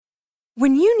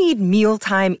When you need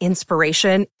mealtime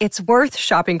inspiration, it's worth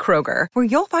shopping Kroger, where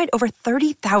you'll find over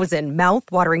 30,000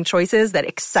 mouth-watering choices that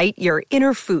excite your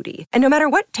inner foodie. And no matter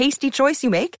what tasty choice you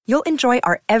make, you'll enjoy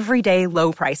our everyday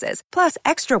low prices, plus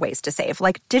extra ways to save,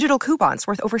 like digital coupons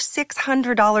worth over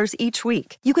 $600 each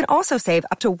week. You can also save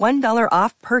up to $1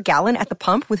 off per gallon at the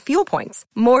pump with fuel points.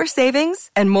 More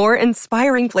savings and more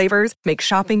inspiring flavors make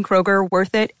shopping Kroger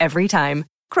worth it every time.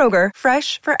 Kroger,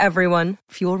 fresh for everyone.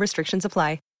 Fuel restrictions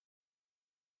apply.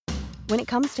 When it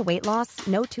comes to weight loss,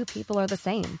 no two people are the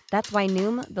same. That's why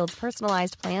Noom builds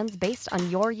personalized plans based on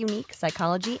your unique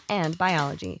psychology and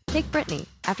biology. Take Brittany.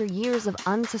 After years of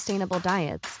unsustainable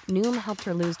diets, Noom helped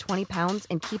her lose 20 pounds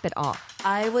and keep it off.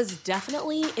 I was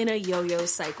definitely in a yo-yo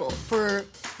cycle for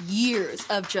years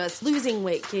of just losing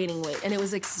weight, gaining weight, and it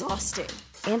was exhausting.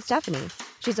 And Stephanie.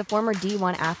 She's a former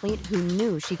D1 athlete who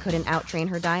knew she couldn't outtrain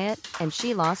her diet, and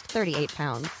she lost 38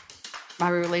 pounds. My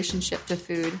relationship to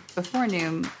food before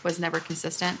Noom was never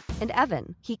consistent. And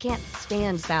Evan, he can't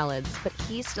stand salads, but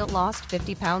he still lost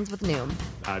 50 pounds with Noom.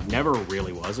 I never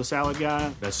really was a salad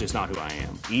guy. That's just not who I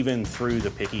am. Even through the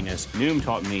pickiness, Noom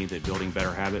taught me that building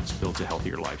better habits builds a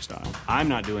healthier lifestyle. I'm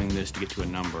not doing this to get to a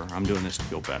number. I'm doing this to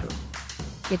feel better.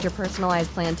 Get your personalized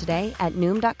plan today at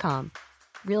Noom.com.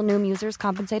 Real Noom users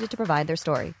compensated to provide their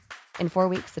story. In 4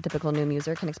 weeks, the typical Noom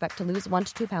user can expect to lose 1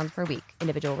 to 2 pounds per week.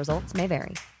 Individual results may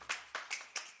vary.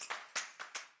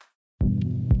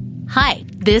 Hi,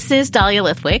 this is Dahlia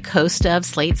Lithwick, host of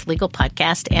Slate's legal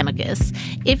podcast, Amicus.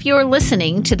 If you're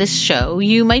listening to this show,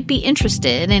 you might be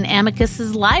interested in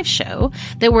Amicus's live show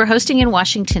that we're hosting in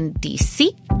Washington,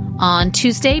 D.C. on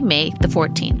Tuesday, May the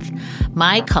 14th.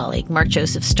 My colleague, Mark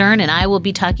Joseph Stern, and I will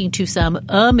be talking to some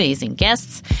amazing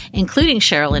guests, including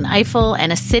Sherrilyn Ifill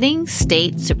and a sitting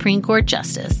state Supreme Court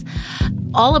justice,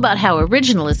 all about how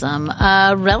originalism,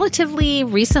 a relatively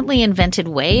recently invented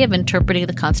way of interpreting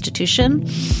the Constitution,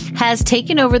 has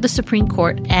taken over the Supreme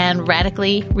Court and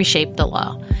radically reshaped the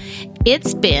law.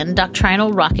 It's been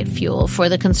doctrinal rocket fuel for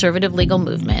the conservative legal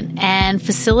movement and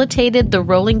facilitated the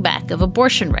rolling back of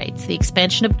abortion rights, the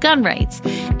expansion of gun rights,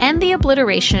 and the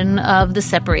obliteration of the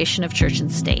separation of church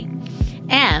and state.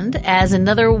 And as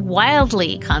another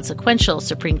wildly consequential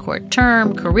Supreme Court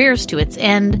term careers to its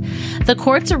end, the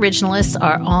court's originalists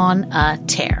are on a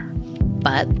tear.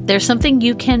 But there's something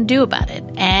you can do about it,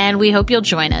 and we hope you'll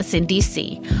join us in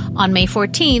D.C. on May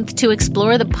 14th to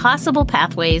explore the possible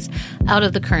pathways out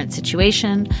of the current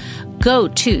situation. Go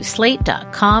to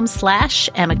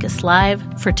slate.com/Amicus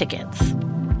Live for tickets.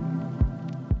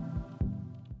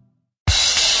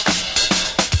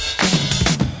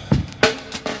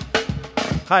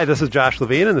 Hi, this is Josh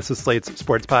Levine, and this is Slate's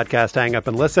sports podcast, Hang Up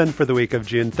and Listen, for the week of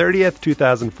June 30th,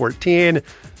 2014.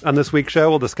 On this week's show,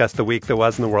 we'll discuss the week that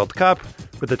was in the World Cup,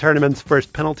 with the tournament's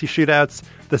first penalty shootouts,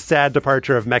 the sad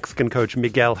departure of Mexican coach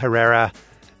Miguel Herrera,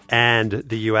 and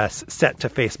the U.S. set to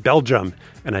face Belgium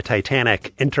in a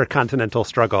titanic intercontinental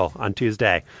struggle on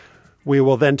Tuesday. We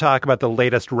will then talk about the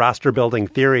latest roster-building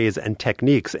theories and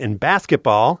techniques in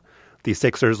basketball. The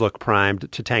Sixers look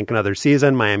primed to tank another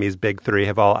season. Miami's big three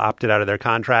have all opted out of their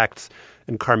contracts,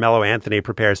 and Carmelo Anthony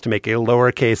prepares to make a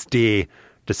lowercase d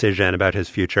decision about his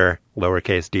future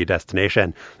lowercase d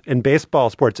destination. In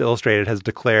baseball, Sports Illustrated has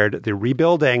declared the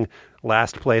rebuilding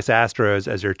last-place Astros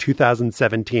as your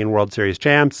 2017 World Series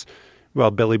champs, while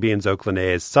Billy Bean's Oakland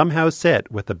A's somehow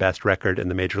sit with the best record in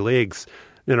the major leagues.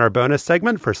 In our bonus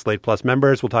segment for Slate Plus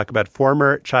members, we'll talk about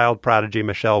former child prodigy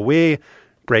Michelle Wie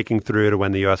breaking through to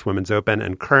win the U.S. Women's Open,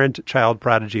 and current child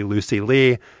prodigy Lucy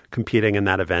Lee competing in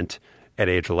that event at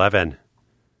age 11.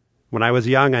 When I was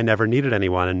young, I never needed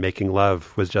anyone, and making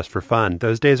love was just for fun.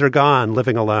 Those days are gone,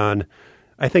 living alone.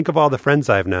 I think of all the friends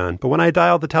I've known, but when I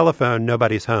dial the telephone,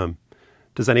 nobody's home.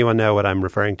 Does anyone know what I'm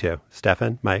referring to?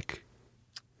 Stefan? Mike?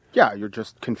 Yeah, you're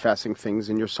just confessing things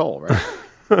in your soul, right?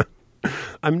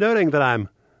 I'm noting that I'm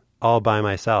all by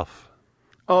myself.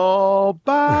 All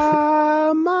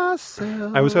by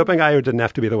myself. I was hoping I didn't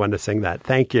have to be the one to sing that.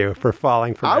 Thank you for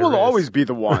falling for my I will ruse. always be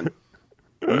the one.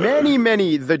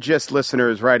 Many The Gist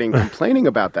listeners writing, complaining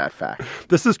about that fact.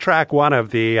 This is track one of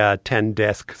the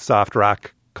 10-disc soft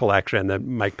rock collection that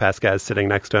Mike Pesca is sitting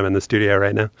next to him in the studio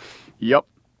right now. Yep.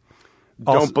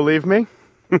 Don't believe me?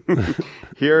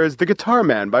 Here's The Guitar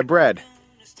Man by Bread.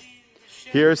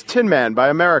 Here's Tin Man by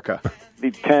America.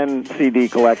 The 10 CD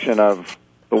collection of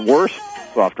the worst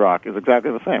soft rock is exactly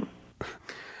the same.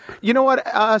 You know what,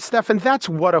 Stefan? That's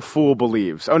what a fool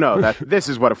believes. Oh, no, this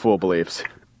is what a fool believes.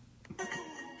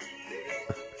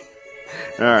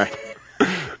 All right.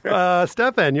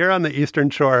 Stefan, you're on the eastern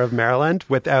shore of Maryland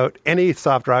without any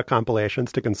soft rock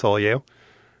compilations to console you.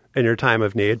 in your time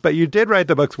of need. But you did write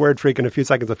the books Word Freak and A Few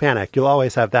Seconds of Panic. You'll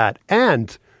always have that.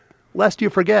 And, lest you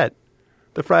forget,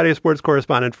 the Friday sports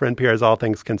correspondent for NPR's All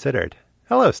Things Considered.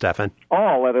 Hello, Stefan.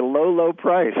 All at a low, low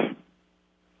price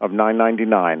of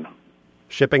 $9.99.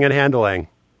 Shipping and handling.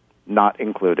 Not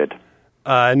included.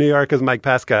 In New York is Mike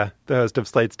Pesca, the host of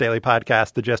Slate's daily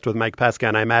podcast, The Gist with Mike Pesca,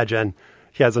 and I imagine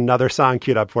he has another song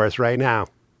queued up for us right now.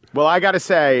 Well, I got to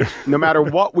say, no matter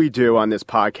what we do on this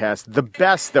podcast, the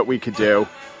best that we could do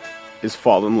is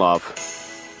fall in love.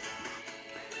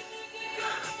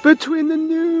 Between the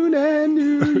noon and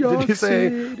New York Did you say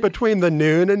City. between the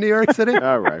noon and New York City?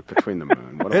 All right, between the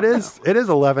moon. What do It I is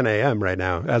 11 a.m. right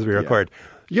now as we record.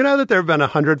 You know that there have been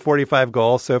 145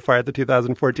 goals so far at the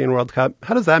 2014 World Cup.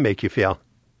 How does that make you feel?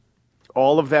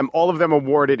 All of them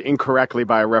awarded incorrectly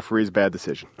by a referee's bad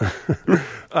decision.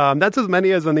 That's as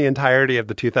many as in the entirety of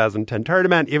the 2010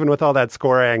 tournament. Even with all that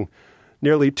scoring,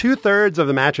 nearly 2/3 of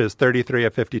the matches, 33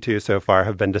 of 52 so far,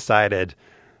 have been decided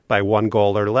by one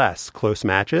goal or less. Close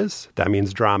matches, that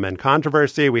means drama and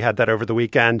controversy. We had that over the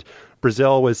weekend.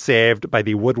 Brazil was saved by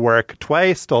the woodwork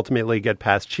twice to ultimately get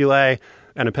past Chile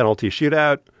and a penalty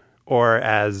shootout, or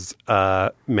as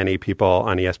many people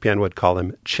on ESPN would call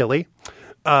them, Chile.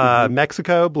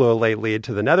 Mexico blew a late lead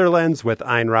to the Netherlands with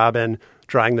Ayn Robben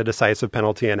drawing the decisive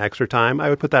penalty in extra time. I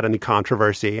would put that in the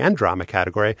controversy and drama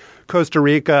category. Costa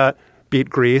Rica beat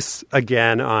Greece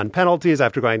again on penalties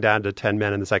after going down to 10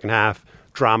 men in the second half.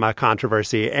 Drama,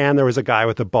 controversy, and there was a guy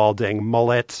with a balding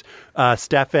mullet.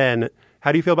 Stefan,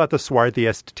 how do you feel about the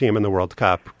swarthiest team in the World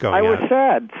Cup going I was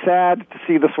out? sad to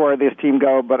see the swarthiest team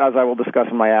go, but as I will discuss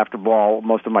in my afterball,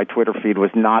 most of my Twitter feed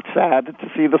was not sad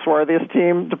to see the swarthiest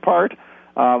team depart.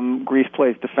 Greece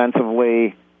plays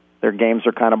defensively. Their games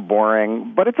are kind of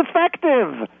boring, but it's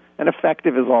effective. And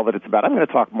effective is all that it's about. I'm going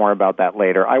to talk more about that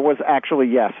later. I was actually,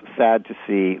 yes, sad to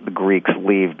see the Greeks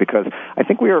leave because I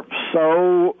think we are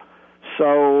so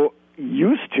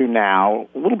used to now,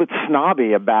 a little bit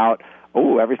snobby about,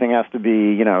 everything has to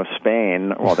be,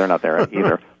 Spain. Well, they're not there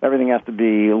either. Everything has to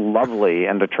be lovely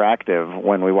and attractive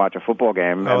when we watch a footbal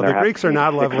game. Oh, the Greeks are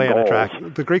not lovely and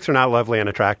attractive. The Greeks are not lovely and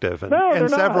attractive in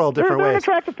several different ways. They're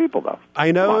attractive people, though.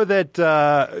 I know that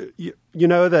you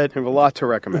know that I have a lot to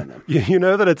recommend them. You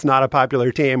know that it's not a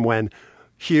popular team when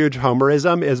huge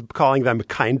homerism is calling them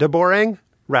kind of boring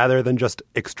rather than just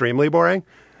extremely boring.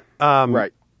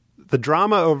 Right. The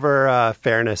drama over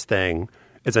fairness thing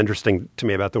is interesting to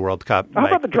me about the World Cup. How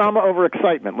about the drama over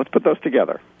excitement? Let's put those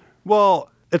together. Well,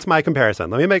 it's my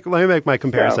comparison. Let me make my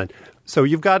comparison. Yeah. So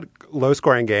you've got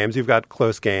low-scoring games, you've got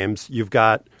close games, you've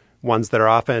got ones that are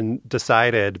often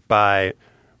decided by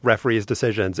referees'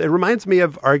 decisions. It reminds me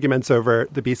of arguments over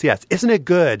the BCS. Isn't it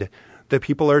good that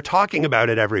people are talking about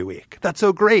it every week? That's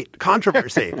so great.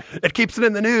 Controversy. It keeps it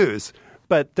in the news.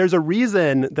 But there's a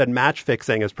reason that match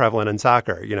fixing is prevalent in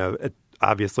soccer.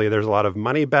 Obviously, there's a lot of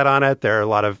money bet on it. There are a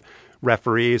lot of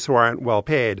referees who aren't well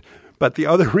paid. But the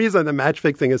other reason that match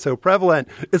fixing is so prevalent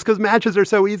is because matches are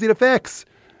so easy to fix.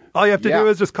 All you have to do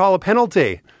is just call a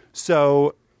penalty.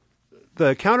 So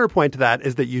the counterpoint to that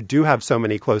is that you do have so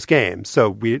many close games. So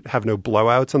we have no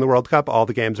blowouts in the World Cup. All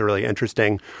the games are really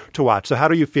interesting to watch. So how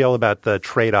do you feel about the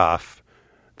trade-off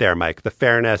there, Mike? The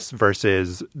fairness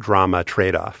versus drama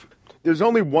trade-off? There's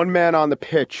only one man on the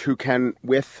pitch who can,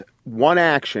 with one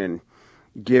action,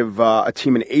 give a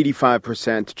team an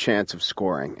 85% chance of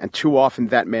scoring. And too often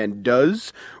that man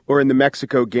does, or in the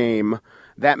Mexico game,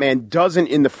 that man doesn't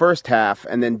in the first half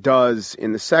and then does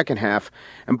in the second half.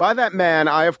 And by that man,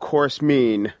 I, of course,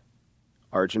 mean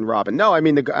Arjen Robben. No, I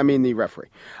mean the referee.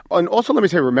 And also, let me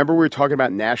say, remember we were talking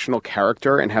about national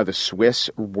character and how the Swiss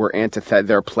were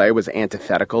their play was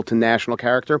antithetical to national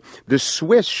character. The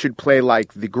Swiss should play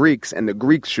like the Greeks, and the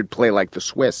Greeks should play like the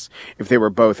Swiss if they were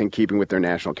both in keeping with their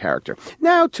national character.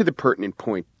 Now, to the pertinent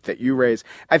point that you raise,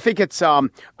 I think it's a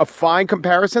fine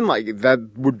comparison. Like, that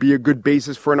would be a good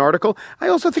basis for an article. I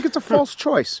also think it's a false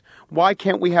choice. Why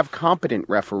can't we have competent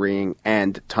refereeing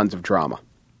and tons of drama?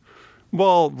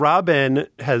 Well, Robben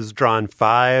has drawn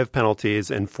 5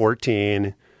 penalties in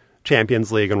 14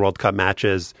 Champions League and World Cup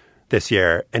matches this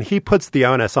year, and he puts the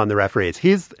onus on the referees.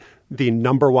 He's the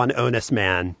number one onus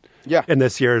man in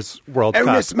this year's World Cup.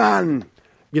 Onus man!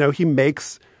 He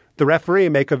makes the referee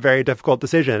make a very difficult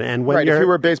decision. And when if he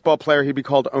were a baseball player, he'd be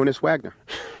called Onus Wagner.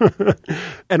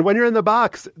 And when you're in the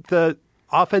box, the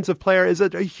offensive player is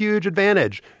a huge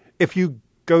advantage. If you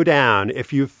go down,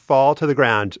 if you fall to the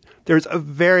ground, there's a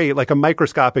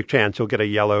microscopic chance you'll get a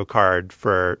yellow card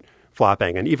for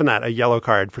flopping. And even that, a yellow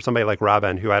card for somebody like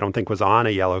Robben, who I don't think was on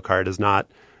a yellow card, is not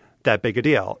that big a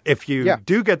deal. If you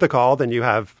do get the call, then you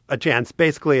have a chance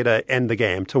basically to end the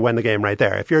game, to win the game right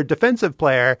there. If you're a defensive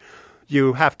player,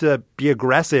 you have to be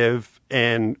aggressive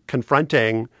in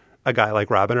confronting a guy like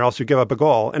Robin, or else you give up a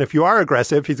goal. And if you are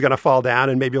aggressive, he's going to fall down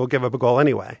and maybe you'll give up a goal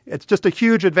anyway. It's just a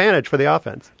huge advantage for the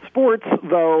offense. Sports,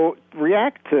 though,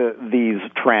 react to these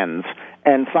trends,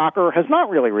 and soccer has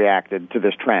not really reacted to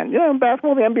this trend. In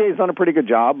basketball, the NBA has done a pretty good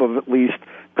job of at least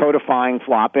codifying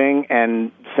flopping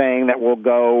and saying that we'll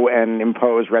go and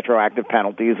impose retroactive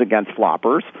penalties against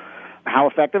floppers. How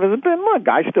effective has it been? Look,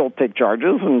 guys still take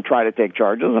charges and try to take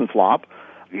charges and flop.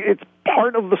 It's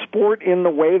part of the sport in the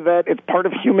way that it's part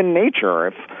of human nature.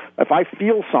 If I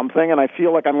feel something and I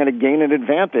feel like I'm going to gain an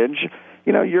advantage,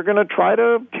 you're going to try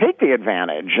to take the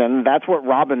advantage, and that's what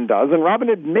Robin does. And Robin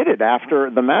admitted after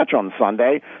the match on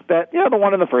Sunday that, the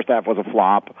one in the first half was a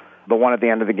flop. The one at the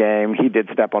end of the game, he did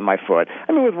step on my foot.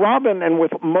 I mean, with Robin and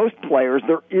with most players,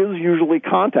 there is usually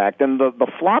contact, and the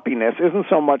floppiness isn't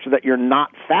so much that you're not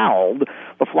fouled.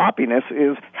 The floppiness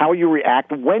is how you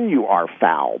react when you are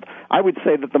fouled. I would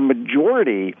say that the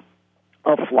majority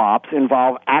of flops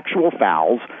involve actual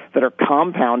fouls that are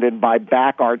compounded by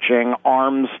back arching,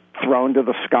 arms thrown to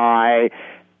the sky,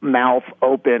 mouth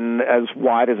open as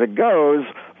wide as it goes,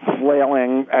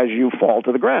 flailing as you fall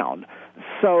to the ground.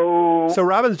 So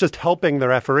Robin's just helping the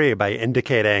referee by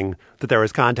indicating that there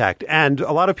was contact. And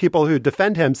a lot of people who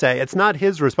defend him say it's not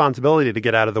his responsibility to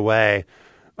get out of the way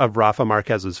of Rafa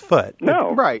Marquez's foot.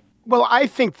 No. Right. Well, I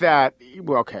think that,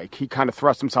 he kind of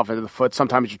thrust himself into the foot.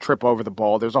 Sometimes you trip over the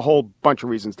ball. There's a whole bunch of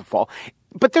reasons to fall.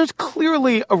 But there's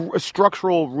clearly a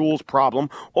structural rules problem,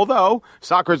 although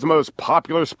soccer is the most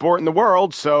popular sport in the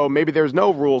world, so maybe there's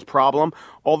no rules problem.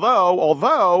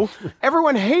 Although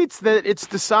everyone hates that it's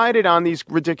decided on these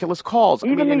ridiculous calls.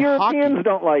 Even the Europeans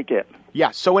don't like it.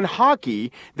 Yeah, so in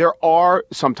hockey, there are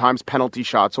sometimes penalty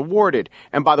shots awarded.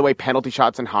 And by the way, penalty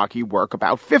shots in hockey work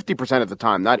about 50% of the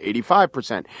time, not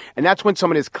 85%. And that's when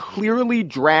someone is clearly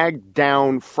dragged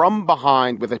down from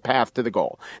behind with a path to the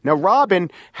goal. Now, Robin,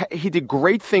 he did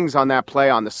great things on that play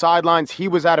on the sidelines. He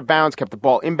was out of bounds, kept the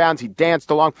ball inbounds. He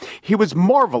danced along. He was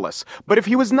marvelous. But if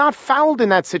he was not fouled in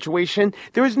that situation,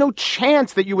 there is no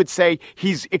chance that you would say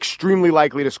he's extremely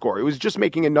likely to score. He was just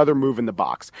making another move in the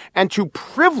box. And to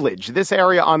privilege this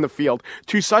area on the field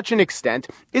to such an extent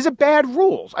is a bad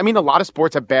rules. I mean, a lot of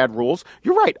sports have bad rules.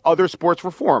 You're right. Other sports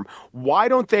reform. Why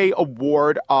don't they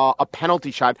award a penalty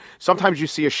shot? Sometimes you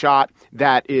see a shot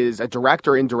that is a direct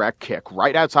or indirect kick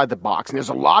right outside the box, and there's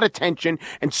a lot of tension,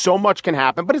 and so much can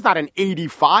happen, but it's not an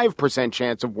 85%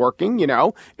 chance of working,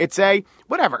 It's a,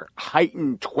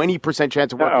 heightened 20%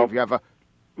 chance of working if you have a...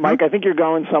 Mike, I think you're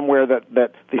going somewhere that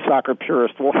the soccer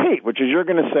purist will hate, which is you're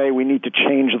going to say we need to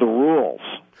change the rules.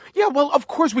 Yeah, well, of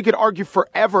course we could argue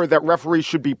forever that referees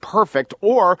should be perfect,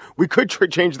 or we could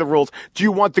change the rules. Do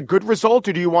you want the good result,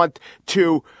 or do you want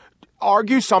to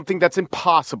argue something that's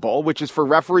impossible, which is for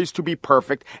referees to be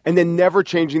perfect, and then never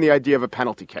changing the idea of a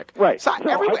penalty kick? Right. So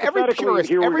every purist,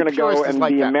 here we're going to go and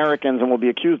be Americans, and we'll be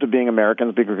accused of being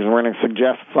Americans because we're going to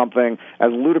suggest something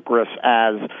as ludicrous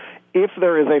as... if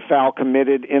there is a foul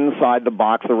committed inside the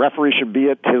box, the referee should be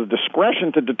at his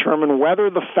discretion to determine whether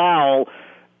the foul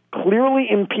clearly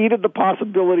impeded the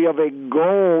possibility of a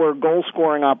goal or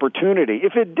goal-scoring opportunity.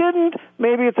 If it didn't,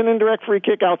 maybe it's an indirect free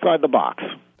kick outside the box.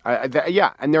 And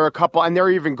there are a couple, and there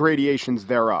are even gradations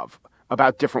thereof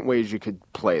about different ways you could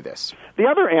play this. The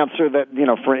other answer that,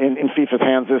 for in FIFA's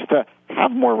hands is to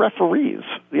have more referees.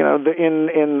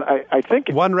 I think...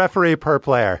 one referee per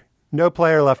player. No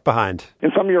player left behind.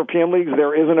 In some European leagues,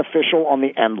 there is an official on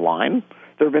the end line.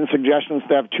 There have been suggestions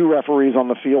to have two referees on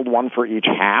the field, one for each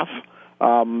half,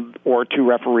 or two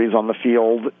referees on the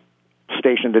field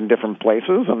stationed in different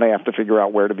places, and they have to figure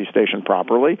out where to be stationed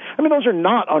properly. I mean, those are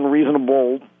not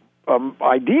unreasonable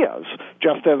ideas,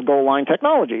 just as goal line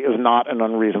technology is not an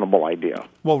unreasonable idea.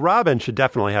 Well, Robin should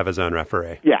definitely have his own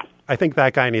referee. Yeah. I think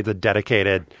that guy needs a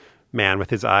dedicated man with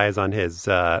his eyes on his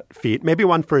feet, maybe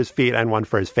one for his feet and one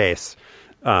for his face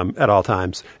at all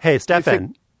times. Hey,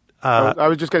 Stefan. I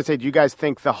was just going to say, do you guys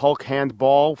think the Hulk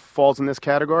handball falls in this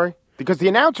category? Because the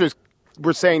announcers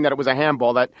were saying that it was a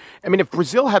handball. If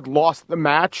Brazil had lost the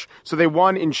match, so they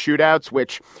won in shootouts,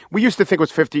 which we used to think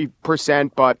was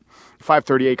 50%, but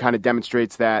 538 kind of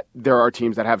demonstrates that there are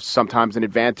teams that have sometimes an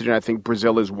advantage, and I think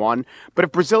Brazil is one. But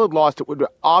if Brazil had lost, it would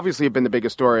obviously have been the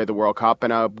biggest story of the World Cup,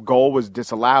 and a goal was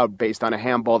disallowed based on a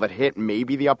handball that hit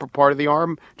maybe the upper part of the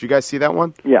arm. Did you guys see that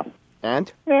one? Yeah.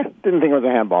 And? Didn't think it was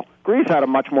a handball. Greece had a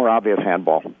much more obvious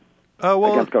handball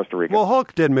against Costa Rica. Well,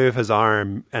 Hulk did move his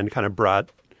arm and kind of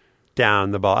brought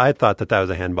down the ball. I thought that was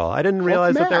a handball. I didn't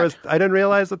realize that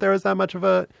there was that much of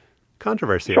a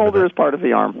controversy. Shoulder is part of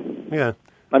the arm. Yeah.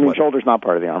 Shoulder's not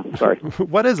part of the arm. Sorry.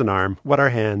 What is an arm? What are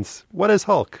hands? What is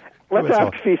Hulk? Let's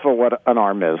ask FIFA what an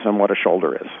arm is and what a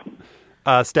shoulder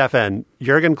is. Stefan,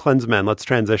 Jurgen Klinsmann, let's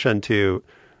transition to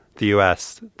the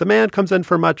U.S. The man comes in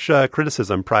for much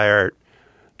criticism prior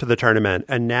to the tournament,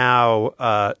 and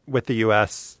now with the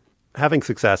U.S. having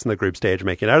success in the group stage,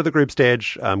 making it out of the group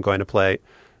stage, going to play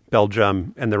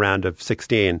Belgium in the round of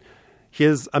 16. He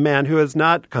is a man who has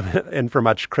not come in for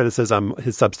much criticism.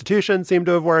 His substitutions seem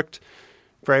to have worked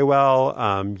very well.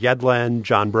 Yedlin,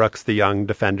 John Brooks, the young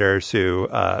defenders who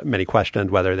many questioned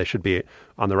whether they should be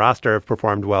on the roster, have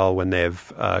performed well when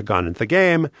they've gone into the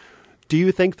game. Do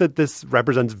you think that this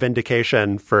represents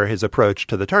vindication for his approach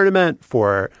to the tournament,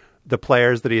 for the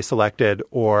players that he selected,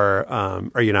 or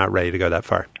are you not ready to go that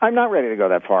far? I'm not ready to go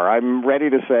that far. I'm ready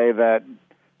to say that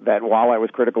while I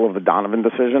was critical of the Donovan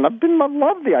decision, I've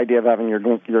loved the idea of having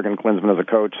Jurgen Klinsmann as a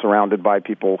coach surrounded by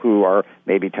people who are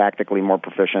maybe tactically more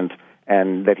proficient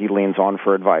and that he leans on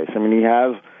for advice. I mean,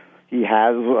 he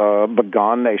has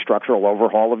begun a structural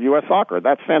overhaul of U.S. soccer.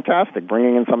 That's fantastic.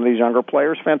 Bringing in some of these younger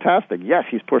players, fantastic. Yes,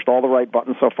 he's pushed all the right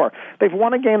buttons so far. They've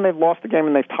won a game, they've lost a game,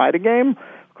 and they've tied a game.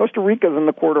 Costa Rica's in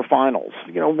the quarterfinals.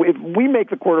 You know, if we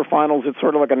make the quarterfinals, it's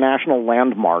sort of like a national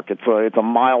landmark. It's a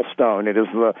milestone. It is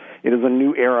a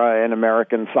new era in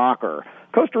American soccer.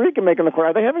 Costa Rica making the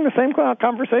quarter. Are they having the same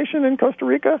conversation in Costa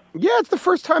Rica? Yeah, it's the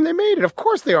first time they made it. Of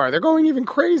course they are. They're going even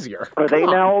crazier. Are they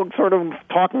now sort of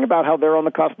talking about how they're on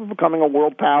the cusp of becoming a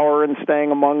world power and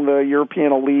staying among the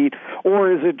European elite? Or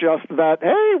is it just that,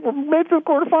 hey, we made it to the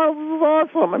quarterfinals, this is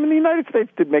awesome? I mean, the United States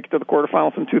did make it to the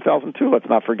quarterfinals in 2002, let's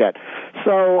not forget.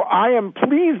 So I am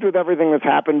pleased with everything that's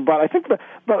happened, but I think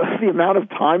the amount of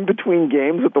time between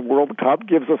games at the World Cup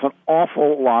gives us an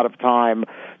awful lot of time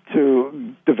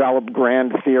to develop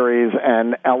grand theories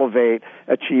and elevate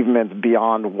achievements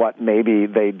beyond what maybe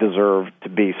they deserve to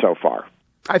be so far.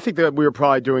 I think that we were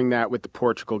probably doing that with the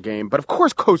Portugal game. But of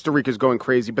course Costa Rica's going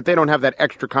crazy, but they don't have that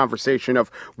extra conversation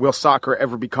of will soccer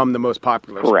ever become the most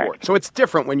popular sport. So it's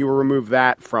different when you remove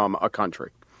that from a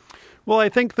country. Well, I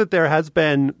think that there has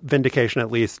been vindication,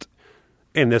 at least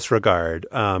in this regard.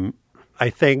 I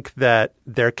think that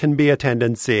there can be a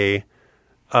tendency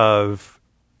of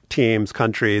teams,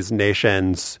 countries,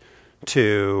 nations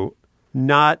to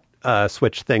not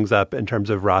switch things up in terms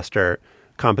of roster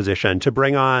composition, to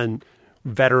bring on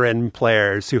veteran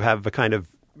players who have a kind of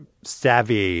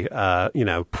savvy,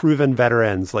 proven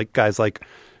veterans, like guys like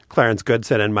Clarence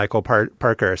Goodson and Michael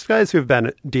Parker, guys who've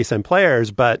been decent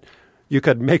players, but you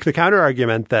could make the counter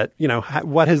argument that,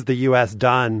 what has the U.S.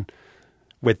 done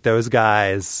with those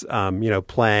guys,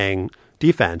 playing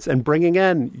defense and bringing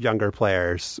in younger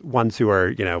players, ones who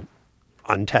are,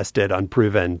 untested,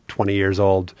 unproven, 20 years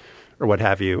old or what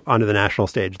have you, onto the national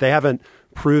stage. They haven't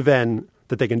proven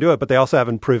that they can do it, but they also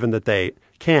haven't proven that they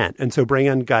can't. And so bring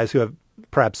in guys who have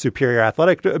perhaps superior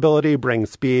athletic ability, bring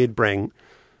speed, bring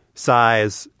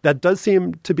size. That does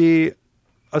seem to be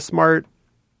a smart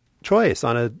choice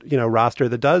on a, roster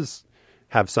that does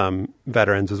have some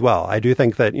veterans as well. I do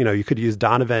think that, you could use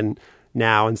Donovan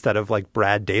now instead of like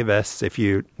Brad Davis if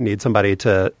you need somebody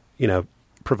to,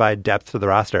 provide depth to the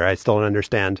roster. I still don't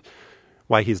understand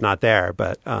why he's not there,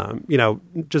 but,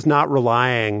 just not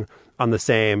relying on the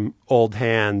same old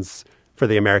hands for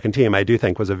the American team, I do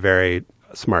think was a very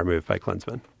smart move by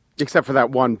Klinsmann. Except for that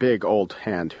one big old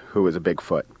hand who is a big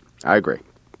foot. I agree.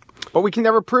 But we can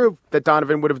never prove that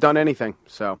Donovan would have done anything.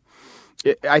 So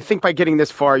I think by getting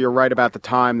this far, you're right about the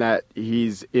time that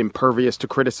he's impervious to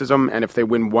criticism. And if they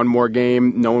win one more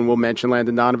game, no one will mention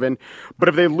Landon Donovan. But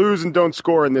if they lose and don't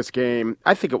score in this game,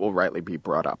 I think it will rightly be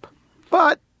brought up.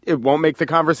 But it won't make the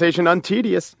conversation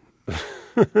untedious.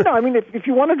 No, I mean, if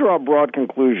you want to draw a broad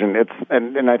conclusion,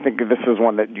 and I think this is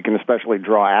one that you can especially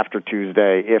draw after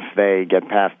Tuesday if they get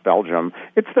past Belgium,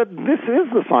 it's that this is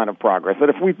the sign of progress, that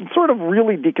if we sort of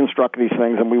really deconstruct these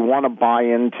things and we want to buy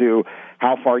into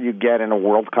how far you get in a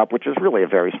World Cup, which is really a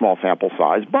very small sample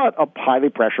size, but a highly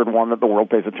pressured one that the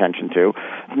world pays attention to,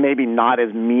 maybe not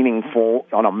as meaningful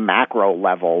on a macro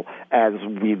level as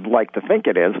we'd like to think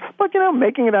it is, but,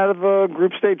 making it out of the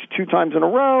group stage 2 times in a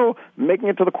row, making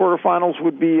it to the quarterfinals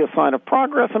would be a sign of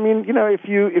progress. I mean, if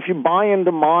you buy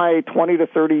into my 20 to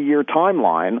 30 year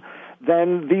timeline,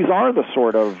 then these are the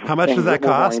sort of how much does that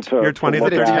cost? Your 20 to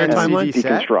 30 year timeline?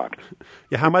 Deconstruct.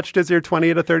 Yeah, how much does your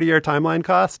 20 to 30 year timeline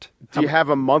cost? Do you have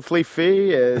a monthly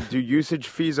fee? Do usage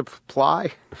fees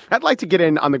apply? I'd like to get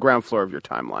in on the ground floor of your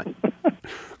timeline.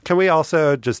 Can we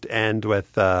also just end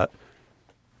with a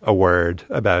word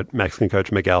about Mexican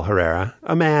coach Miguel Herrera,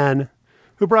 a man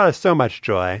who brought us so much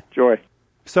joy,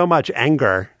 so much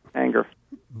anger,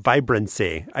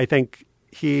 vibrancy. I think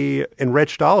he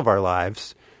enriched all of our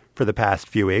lives for the past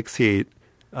few weeks. He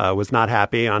was not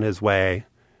happy on his way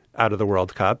out of the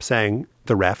World Cup, saying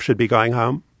the ref should be going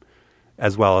home,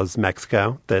 as well as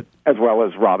Mexico. As well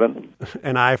as Robin.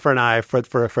 An eye for an eye, foot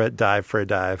for a foot, dive for a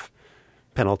dive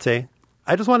penalty.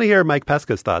 I just want to hear Mike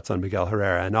Pesca's thoughts on Miguel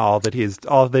Herrera and all that he's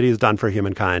done for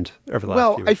humankind over the last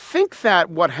few weeks. Well, I think that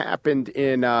what happened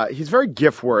in he's very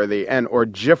GIF-worthy or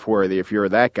GIF-worthy if you're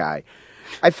that guy.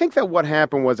 I think that what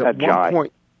happened was at one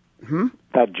point...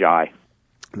 That Jai.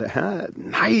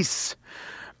 Nice.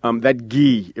 That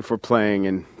Guy, if we're playing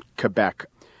in Quebec.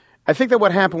 I think that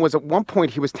what happened was at one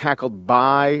point he was tackled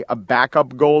by a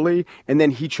backup goalie, and then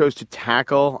he chose to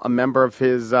tackle a member of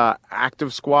his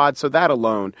active squad. So that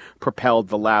alone propelled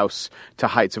the Louse to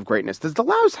heights of greatness. Does the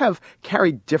Louse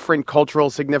carry different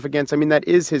cultural significance? I mean, that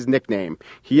is his nickname.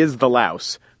 He is the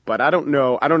Louse. But I don't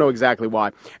know exactly why.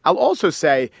 I'll also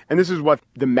say, and this is what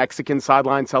the Mexican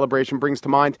sideline celebration brings to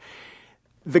mind,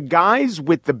 the guys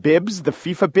with the bibs, the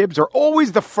FIFA bibs, are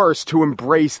always the first to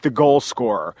embrace the goal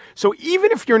scorer. So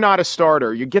even if you're not a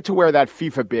starter, you get to wear that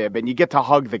FIFA bib and you get to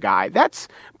hug the guy. That's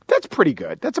pretty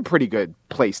good. That's a pretty good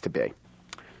place to be.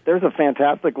 There's a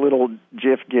fantastic little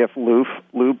GIF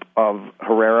loop of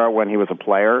Herrera when he was a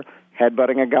player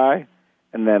headbutting a guy,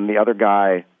 and then the other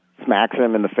guy smacks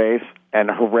him in the face, and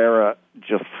Herrera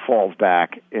just falls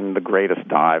back in the greatest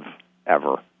dive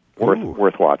ever.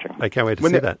 Worth watching. I can't wait to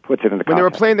see that. Puts it in the when they were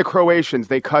playing the Croatians,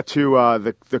 they cut to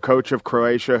the coach of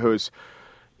Croatia,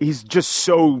 he's just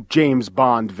so James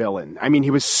Bond villain. I mean,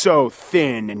 he was so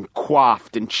thin and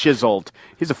coiffed and chiseled.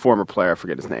 He's a former player. I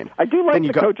forget his name. I do like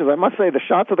the coaches. I must say, the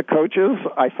shots of the coaches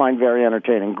I find very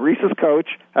entertaining. Greece's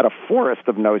coach had a forest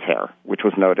of nose hair, which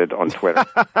was noted on Twitter.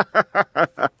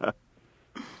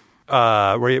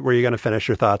 Were you going to finish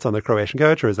your thoughts on the Croatian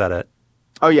coach, or is that it?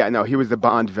 Oh, yeah, no, he was the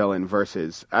Bond villain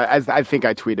versus, as I think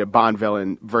I tweeted, Bond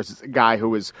villain versus a guy who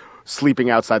was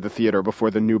sleeping outside the theater before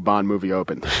the new Bond movie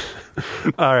opened.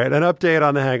 All right, an update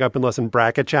on the Hang Up and Listen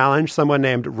bracket challenge. Someone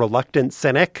named Reluctant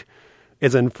Cynic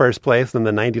is in first place in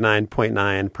the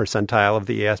 99.9 percentile of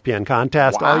the ESPN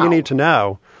contest. Wow. All you need to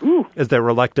know is that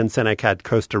Reluctant Cynic had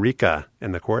Costa Rica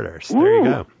in the quarters. There you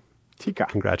go. Tika.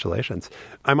 Congratulations.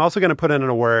 I'm also going to put in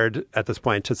a word at this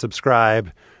point to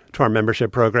subscribe to our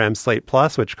membership program, Slate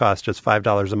Plus, which costs just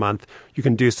 $5 a month. You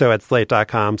can do so at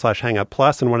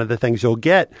slate.com/hangupplus. And one of the things you'll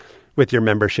get with your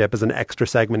membership is an extra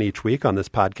segment each week on this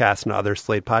podcast and other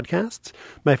Slate podcasts.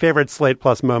 My favorite Slate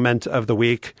Plus moment of the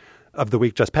week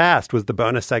just passed was the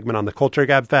bonus segment on the Culture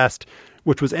Gab Fest,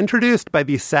 which was introduced by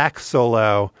the sax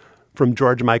solo from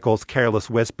George Michael's Careless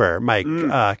Whisper. Mike,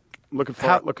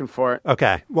 Looking for it.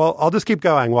 Okay. Well, I'll just keep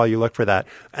going while you look for that.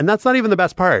 And that's not even the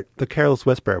best part. The Careless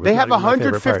Whisper. They have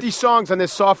 150 songs on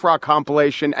this soft rock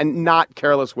compilation and not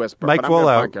Careless Whisper. Mike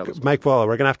Volo, we're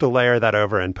going to have to layer that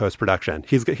over in post-production.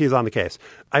 He's on the case.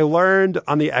 I learned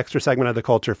on the extra segment of the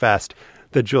Culture Fest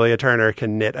that Julia Turner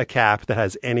can knit a cap that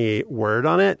has any word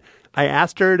on it. I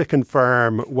asked her to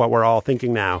confirm what we're all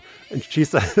thinking now. And she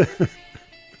said,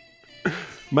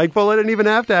 Mike Volo didn't even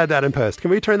have to add that in post.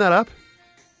 Can we turn that up?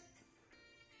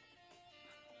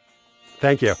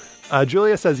 Thank you.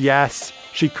 Julia says yes.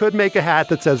 She could make a hat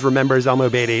that says Remember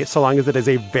Zelmo Beatty, so long as it is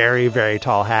a very, very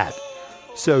tall hat.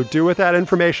 So do with that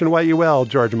information what you will,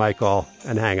 George Michael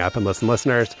and Hang Up and Listen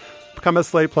listeners. Become a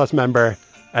Slate Plus member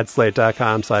at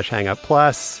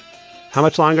slate.com/hangupplus. How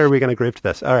much longer are we going to groove to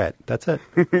this? All right, that's it.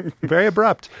 Very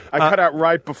abrupt. I cut out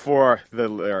right before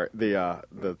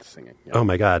the singing. Yeah. Oh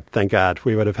my God! Thank God.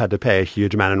 We would have had to pay a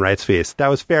huge amount in rights fees. That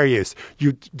was fair use.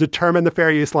 You determined the fair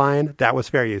use line. That was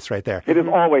fair use right there. It is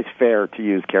always fair to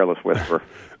use Careless Whisper.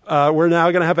 We're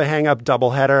now going to have a hang up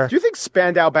doubleheader. Do you think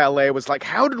Spandau Ballet was like,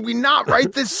 how did we not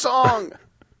write this song?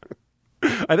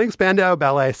 I think Spandau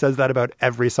Ballet says that about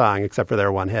every song except for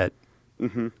their one hit,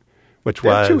 which they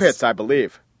was have 2 hits, I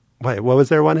believe. Wait, what was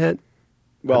their one hit?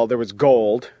 Well, there was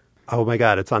Gold. Oh, my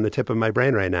God. It's on the tip of my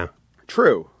brain right now.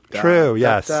 True.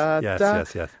 Yes.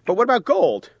 Yes. But what about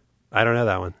Gold? I don't know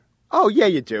that one. Oh, yeah,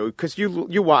 you do, because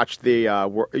you watch the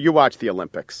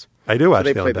Olympics. I do watch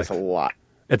the Olympics. They play this a lot.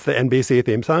 It's the NBC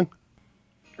theme song?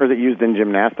 Or is it used in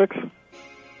gymnastics?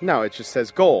 No, it just says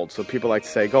Gold, so people like to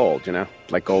say Gold,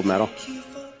 like gold medal.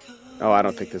 Oh, I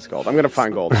don't think this is Gold. I'm going to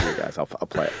find Gold for you guys. I'll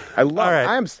play it.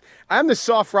 I am the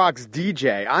soft rock's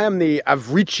DJ. I am the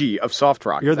Avicii of soft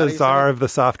rock. You're the czar of the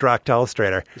soft rock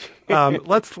telestrator.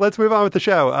 Let's move on with the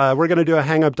show. We're going to do a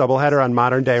hang-up doubleheader on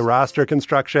modern-day roster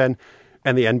construction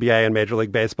and the NBA and Major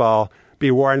League Baseball. Be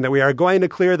warned that we are going to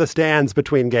clear the stands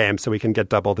between games so we can get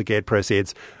double the gate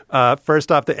proceeds.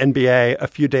 First off, the NBA. A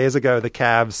few days ago, the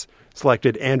Cavs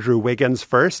selected Andrew Wiggins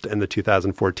first in the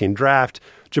 2014 draft.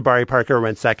 Jabari Parker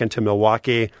went second to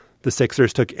Milwaukee. The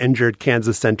Sixers took injured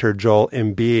Kansas center Joel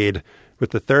Embiid with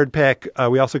the third pick.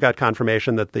 We also got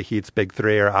confirmation that the Heat's big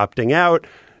three are opting out,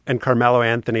 and Carmelo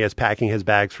Anthony is packing his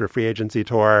bags for a free agency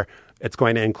tour. It's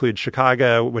going to include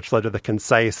Chicago, which led to the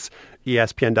concise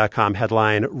ESPN.com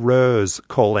headline, Rose,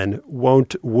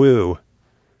 won't woo.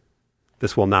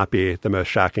 This will not be the most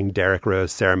shocking Derrick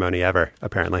Rose ceremony ever,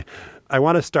 apparently. I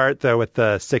want to start, though, with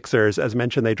the Sixers. As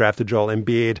mentioned, they drafted Joel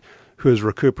Embiid, who is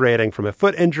recuperating from a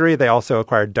foot injury. They also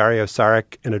acquired Dario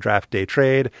Saric in a draft day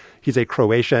trade. He's a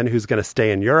Croatian who's going to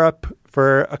stay in Europe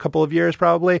for a couple of years,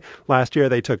 probably. Last year,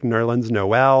 they took Nerlens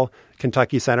Noel.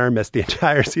 Kentucky center missed the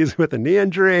entire season with a knee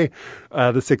injury.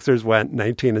 The Sixers went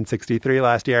 19-63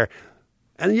 last year.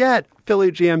 And yet,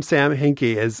 Philly GM Sam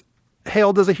Hinkie is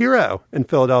hailed as a hero in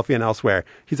Philadelphia and elsewhere.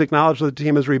 He's acknowledged that the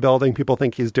team is rebuilding. People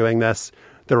think he's doing this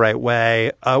the right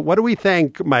way. What do we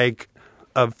think, Mike,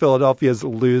 of Philadelphia's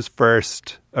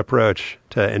lose-first approach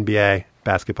to NBA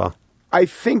basketball? I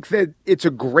think that it's a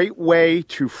great way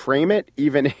to frame it,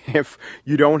 even if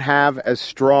you don't have as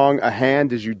strong a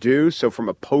hand as you do. So from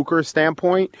a poker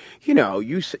standpoint,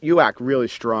 you act really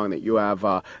strong that you have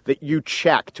that you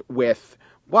checked with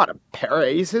what, a pair of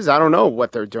aces? I don't know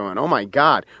what they're doing. Oh, my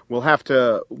God. We'll have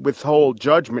to withhold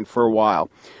judgment for a while.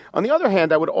 On the other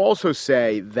hand, I would also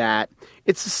say that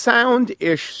it's a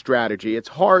sound-ish strategy. It's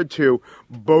hard to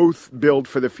both build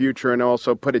for the future and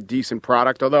also put a decent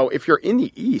product, although if you're in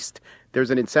the East,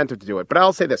 there's an incentive to do it. But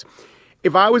I'll say this.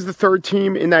 If I was the third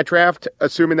team in that draft,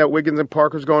 assuming that Wiggins and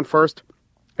Parker's going first,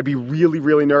 I'd be really,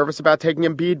 really nervous about taking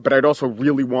Embiid, but I'd also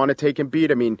really want to take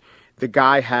Embiid. I mean, the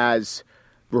guy has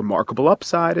remarkable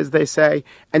upside, as they say.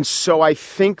 And so I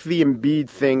think the Embiid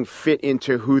thing fit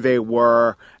into who they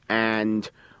were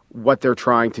and what they're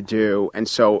trying to do. And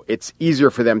so it's easier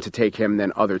for them to take him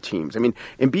than other teams. I mean,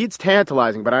 Embiid's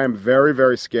tantalizing, but I am very,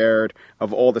 very scared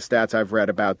of all the stats I've read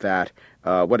about that.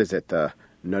 What is it?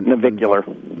 Navicular.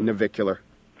 Navicular.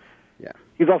 Yeah.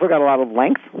 He's also got a lot of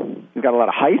length. He's got a lot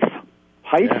of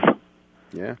height.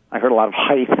 Yeah. I heard a lot of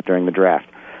height during the draft.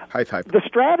 Height. The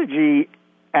strategy,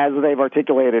 as they've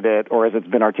articulated it, or as it's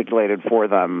been articulated for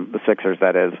them, the Sixers,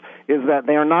 that is that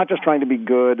they are not just trying to be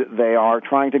good, they are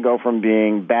trying to go from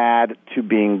being bad to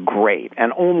being great,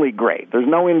 and only great. There's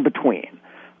no in-between.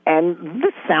 And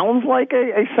this sounds like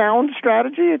a sound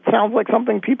strategy. It sounds like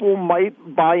something people might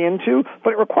buy into,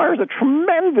 but it requires a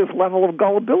tremendous level of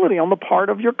gullibility on the part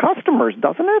of your customers,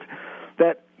 doesn't it?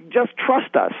 That just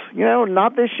trust us.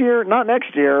 Not this year, not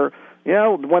next year.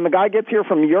 When the guy gets here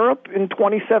from Europe in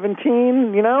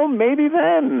 2017, maybe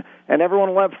then. And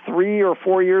everyone will have 3 or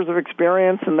 4 years of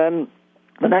experience, and then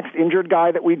the next injured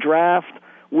guy that we draft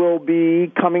will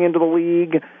be coming into the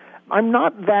league. I'm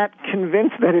not that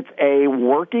convinced that it's a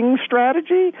working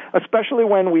strategy, especially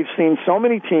when we've seen so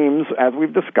many teams, as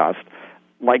we've discussed,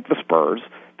 like the Spurs,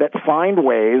 that find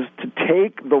ways to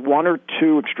take the 1 or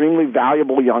 2 extremely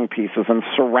valuable young pieces and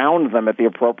surround them at the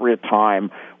appropriate time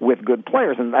with good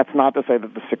players. And that's not to say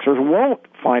that the Sixers won't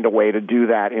find a way to do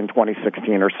that in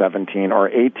 2016 or 17 or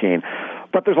 18.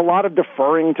 But there's a lot of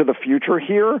deferring to the future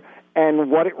here,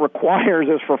 and what it requires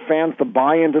is for fans to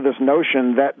buy into this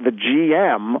notion that the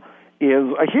GM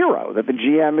is a hero, that the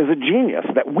GM is a genius,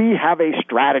 that we have a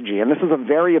strategy. And this is a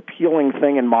very appealing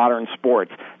thing in modern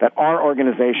sports, that our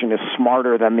organization is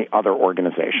smarter than the other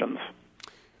organizations.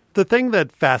 The thing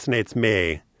that fascinates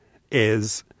me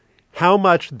is how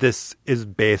much this is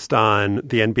based on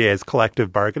the NBA's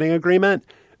collective bargaining agreement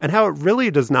and how it really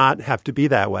does not have to be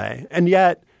that way. And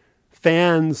yet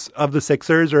fans of the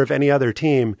Sixers or of any other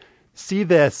team see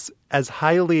this as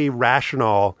highly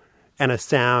rational and a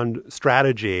sound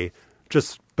strategy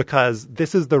just because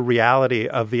this is the reality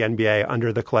of the NBA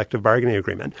under the collective bargaining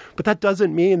agreement. But that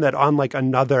doesn't mean that on like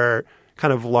another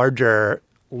kind of larger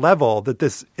level that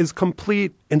this is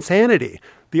complete insanity.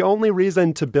 The only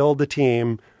reason to build a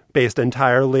team based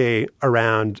entirely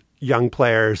around young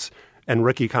players and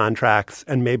rookie contracts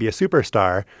and maybe a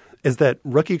superstar is that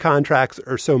rookie contracts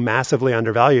are so massively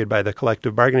undervalued by the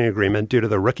collective bargaining agreement due to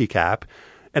the rookie cap,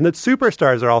 and that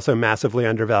superstars are also massively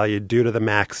undervalued due to the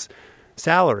max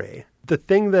salary. The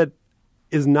thing that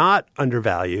is not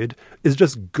undervalued is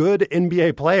just good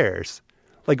NBA players,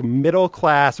 like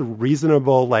middle-class,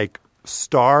 reasonable, like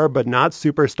star, but not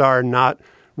superstar, not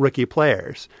rookie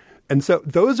players. And so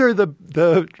those are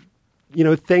the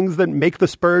things that make the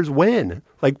Spurs win.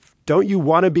 Like, don't you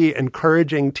want to be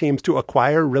encouraging teams to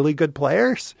acquire really good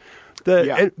players?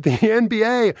 The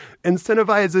NBA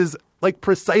incentivizes like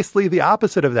precisely the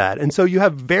opposite of that. And so you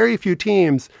have very few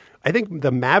teams. I think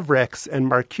the Mavericks and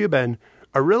Mark Cuban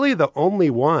are really the only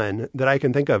one that I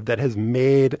can think of that has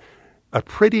made a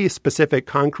pretty specific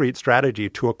concrete strategy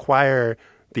to acquire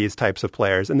these types of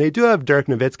players. And they do have Dirk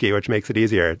Nowitzki, which makes it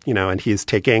easier, and he's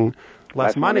taking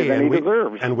less money than he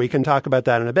deserves. And we can talk about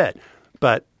that in a bit.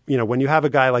 But, when you have a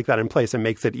guy like that in place, it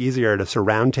makes it easier to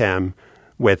surround him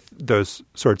with those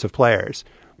sorts of players.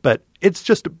 But it's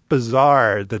just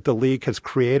bizarre that the league has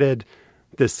created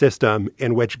this system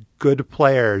in which good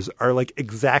players are like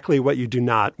exactly what you do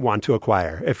not want to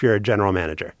acquire if you're a general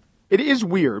manager. It is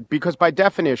weird because by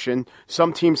definition,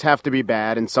 some teams have to be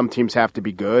bad and some teams have to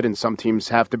be good and some teams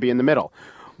have to be in the middle.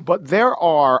 But there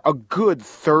are a good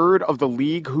third of the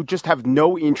league who just have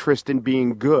no interest in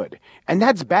being good. And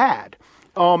that's bad.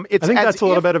 I think that's a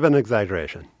little bit of an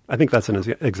exaggeration. I think that's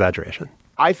an exaggeration.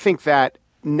 I think that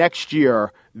next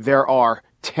year there are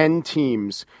 10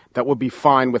 teams that will be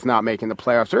fine with not making the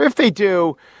playoffs. Or if they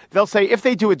do, they'll say, if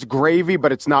they do, it's gravy,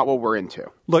 but it's not what we're into.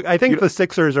 Look, I think the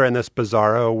Sixers are in this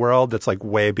bizarro world that's like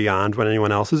way beyond what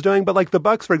anyone else is doing. But like the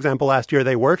Bucks, for example, last year,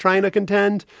 they were trying to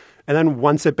contend. And then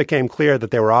once it became clear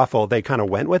that they were awful, they kind of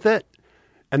went with it.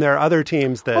 And there are other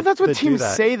teams that that's what that teams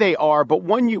say they are. But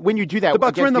when you do that, the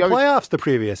Bucks were in the playoffs the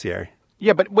previous year.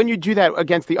 Yeah, but when you do that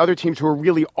against the other teams who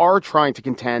really are trying to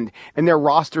contend and their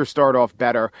rosters start off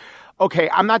better, okay,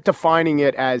 I'm not defining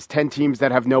it as 10 teams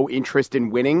that have no interest in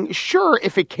winning. Sure,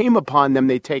 if it came upon them,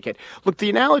 they'd take it. Look, the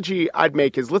analogy I'd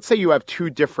make is, let's say you have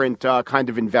two different kind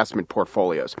of investment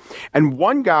portfolios. And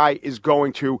one guy is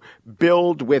going to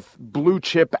build with blue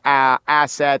chip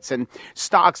assets and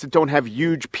stocks that don't have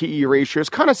huge PE ratios,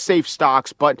 kind of safe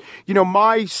stocks. But,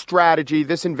 my strategy,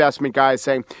 this investment guy is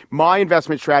saying, my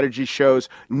investment strategy shows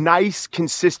nice,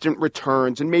 consistent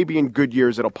returns, and maybe in good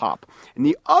years it'll pop. And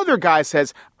the other guy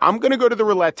says, I'm going to go to the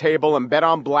roulette table and bet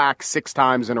on black 6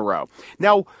 times in a row.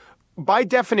 Now, by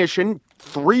definition,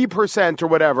 3% or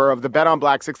whatever of the bet on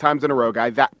black 6 times in a row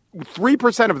guy, that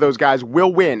 3% of those guys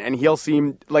will win, and he'll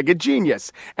seem like a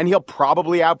genius, and he'll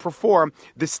probably outperform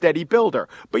the steady builder.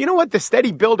 But you know what? The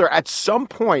steady builder, at some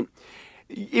point,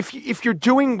 if you're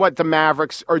doing what the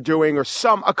Mavericks are doing or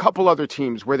a couple other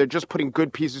teams where they're just putting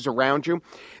good pieces around you,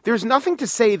 there's nothing to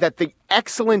say that the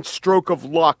excellent stroke of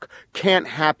luck can't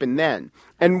happen then.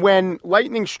 And when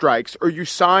lightning strikes or you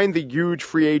sign the huge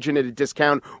free agent at a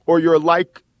discount or you're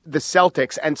like the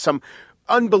Celtics and some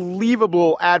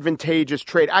unbelievable advantageous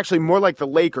trade, actually more like the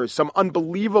Lakers, some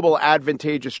unbelievable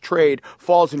advantageous trade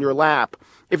falls in your lap.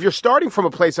 If you're starting from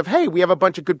a place of, hey, we have a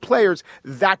bunch of good players,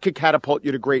 that could catapult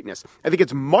you to greatness. I think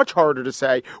it's much harder to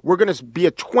say we're going to be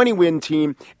a 20-win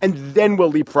team and then we'll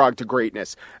leapfrog to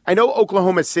greatness. I know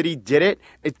Oklahoma City did it.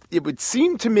 It would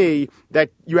seem to me that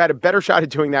you had a better shot at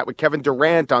doing that with Kevin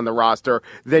Durant on the roster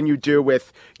than you do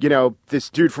with, this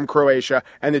dude from Croatia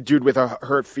and the dude with a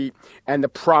hurt feet and the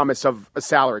promise of a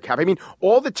salary cap. I mean,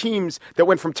 all the teams that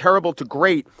went from terrible to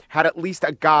great had at least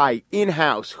a guy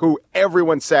in-house who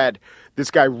everyone said, this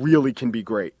guy really can be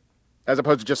great, as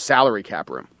opposed to just salary cap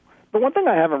room. The one thing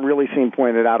I haven't really seen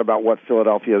pointed out about what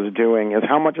Philadelphia is doing is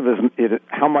how much of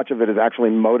it is actually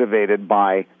motivated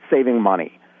by saving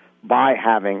money, by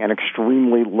having an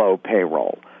extremely low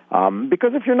payroll.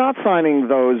 Because if you're not signing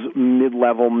those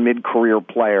mid-level, mid-career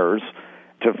players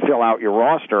to fill out your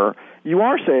roster, you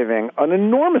are saving an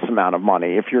enormous amount of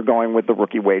money if you're going with the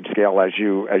rookie wage scale, as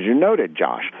you noted,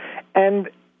 Josh. And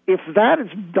if that is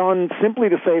done simply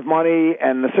to save money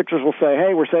and the Sixers will say,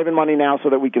 hey, we're saving money now so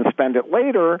that we can spend it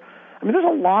later, I mean, there's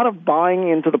a lot of buying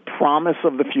into the promise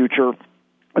of the future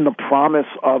and the promise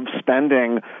of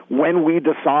spending when we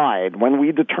decide, when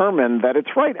we determine that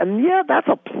it's right. And, yeah, that's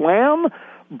a plan,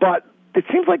 but it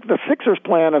seems like the Sixers'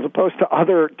 plan, as opposed to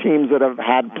other teams that have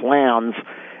had plans,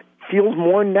 feels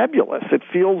more nebulous. It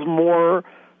feels more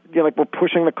like we're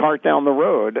pushing the cart down the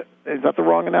road. Is that the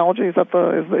wrong analogy?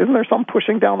 Isn't there some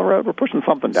pushing down the road? We're pushing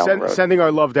something down the road. Sending our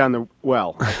love down the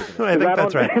well. I think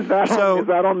that's right. Is that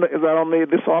on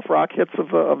the soft rock hits of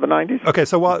the 90s? Okay,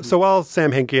 so while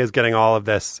Sam Hinkie is getting all of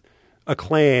this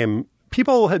acclaim,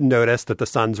 people had noticed that the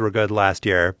Suns were good last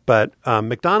year, but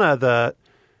McDonough, the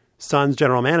Suns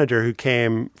general manager who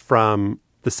came from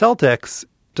the Celtics,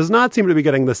 does not seem to be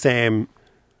getting the same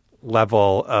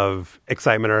level of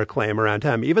excitement or acclaim around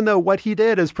him, even though what he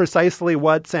did is precisely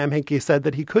what Sam Hinkie said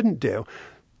that he couldn't do.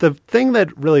 The thing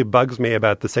that really bugs me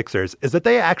about the Sixers is that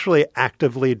they actually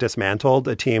actively dismantled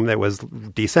a team that was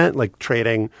decent, like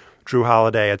trading Drew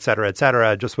Holiday, et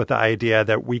cetera, just with the idea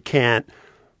that we can't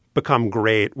become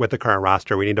great with the current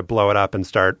roster. We need to blow it up and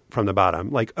start from the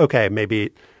bottom. Like, okay,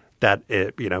 maybe that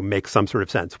makes some sort of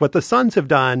sense. What the Suns have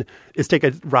done is take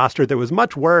a roster that was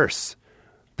much worse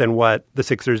than what the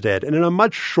Sixers did, and in a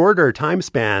much shorter time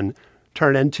span,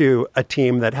 turn into a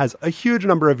team that has a huge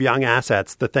number of young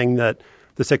assets, the thing that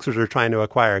the Sixers are trying to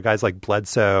acquire, guys like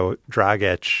Bledsoe,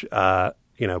 Dragic,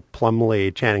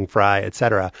 Plumlee, Channing Frye, et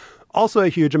cetera, also a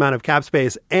huge amount of cap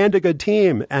space and a good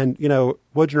team. And,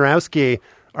 Wojnarowski,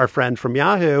 our friend from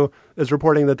Yahoo, is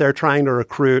reporting that they're trying to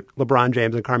recruit LeBron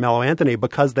James and Carmelo Anthony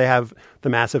because they have the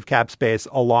massive cap space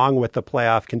along with the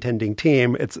playoff contending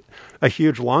team. It's a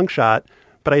huge long shot,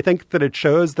 but I think that it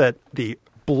shows that the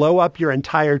blow up your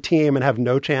entire team and have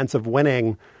no chance of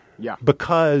winning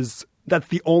because that's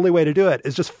the only way to do it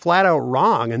is just flat out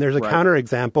wrong. And there's a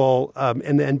counterexample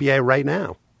in the NBA right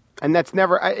now. And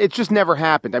it's just never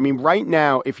happened. I mean, right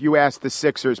now, if you ask the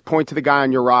Sixers, point to the guy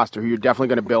on your roster who you're definitely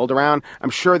going to build around, I'm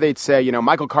sure they'd say,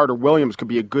 Michael Carter-Williams could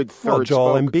be a good third Well,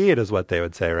 Joel spoke. Embiid is what they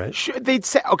would say, right? Sure, they'd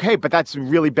say, okay, but that's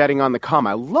really betting on the come.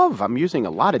 I'm using a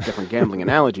lot of different gambling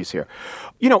analogies here.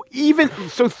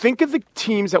 So think of the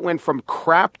teams that went from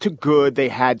crap to good. They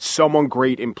had someone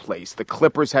great in place. The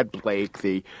Clippers had Blake.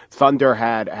 The Thunder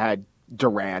had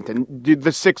Durant. And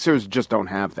the Sixers just don't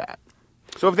have that.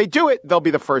 So if they do it, they'll be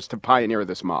the first to pioneer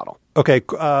this model. Okay,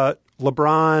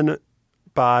 LeBron,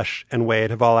 Bosh, and Wade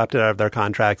have all opted out of their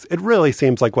contracts. It really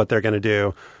seems like what they're going to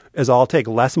do is all take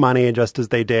less money, just as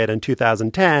they did in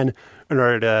 2010, in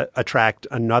order to attract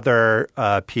another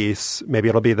piece. Maybe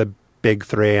it'll be the big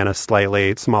three and a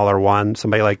slightly smaller one,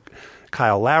 somebody like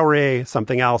Kyle Lowry,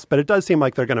 something else. But it does seem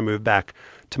like they're going to move back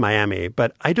to Miami.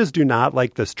 But I just do not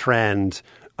like this trend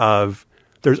of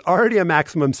there's already a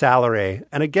maximum salary.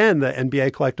 And again, the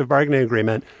NBA collective bargaining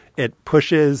agreement, it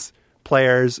pushes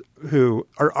players who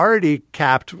are already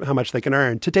capped how much they can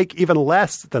earn to take even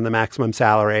less than the maximum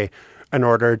salary in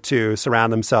order to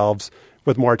surround themselves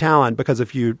with more talent. Because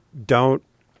if you don't,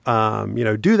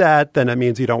 do that, then it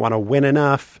means you don't want to win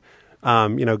enough.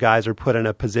 Guys are put in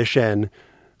a position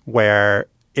where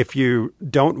if you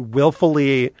don't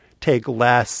willfully take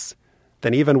less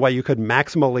than even what you could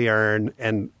maximally earn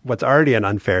and what's already an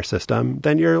unfair system,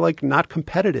 then you're not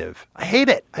competitive. I hate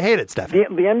it, Stefan.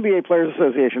 The NBA Players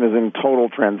Association is in total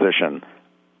transition.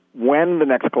 When the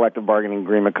next collective bargaining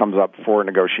agreement comes up for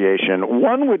negotiation,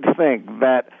 one would think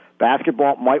that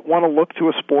basketball might want to look to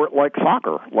a sport like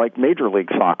soccer, like Major League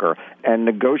Soccer, and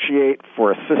negotiate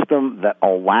for a system that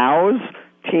allows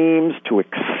teams to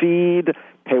exceed,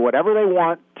 pay whatever they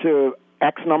want to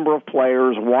X number of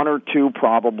players, one or two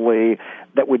probably,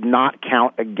 that would not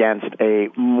count against a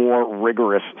more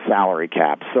rigorous salary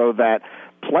cap, so that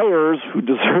players who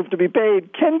deserve to be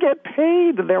paid can get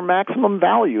paid their maximum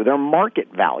value, their market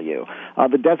value.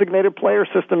 The designated player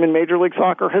system in Major League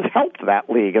Soccer has helped that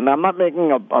league, and I'm not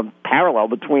making a parallel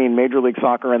between Major League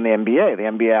Soccer and the NBA. The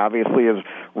NBA obviously is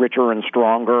richer and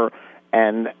stronger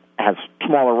and has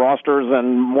smaller rosters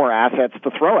and more assets to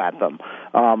throw at them,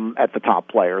 at the top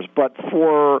players. But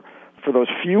for those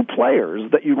few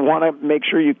players that you'd want to make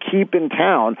sure you keep in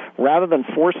town, rather than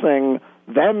forcing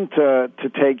them to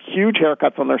take huge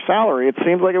haircuts on their salary, it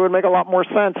seems like it would make a lot more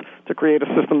sense to create a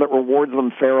system that rewards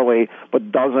them fairly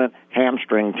but doesn't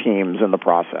hamstring teams in the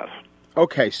process.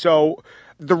 Okay, so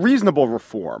the reasonable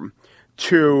reform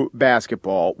to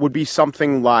basketball would be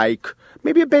something like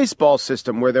maybe a baseball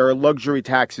system where there are luxury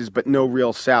taxes but no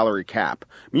real salary cap.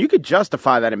 I mean, you could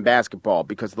justify that in basketball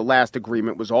because the last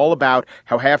agreement was all about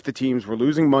how half the teams were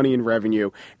losing money in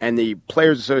revenue, and the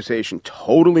Players Association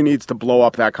totally needs to blow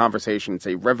up that conversation and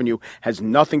say revenue has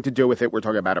nothing to do with it. We're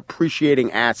talking about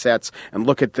appreciating assets and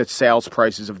look at the sales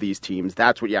prices of these teams.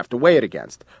 That's what you have to weigh it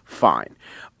against. Fine.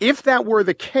 If that were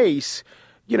the case,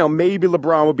 maybe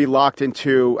LeBron would be locked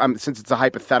into, since it's a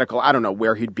hypothetical, I don't know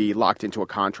where he'd be locked into a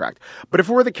contract. But if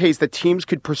it were the case that teams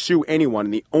could pursue anyone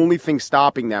and the only thing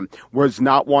stopping them was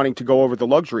not wanting to go over the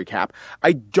luxury cap,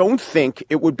 I don't think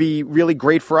it would be really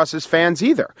great for us as fans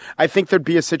either. I think there'd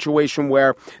be a situation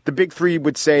where the big three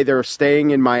would say they're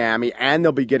staying in Miami and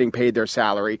they'll be getting paid their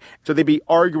salary. So they'd be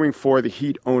arguing for the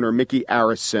Heat owner, Mickey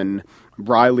Arison,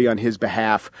 Riley on his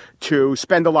behalf, to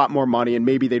spend a lot more money, and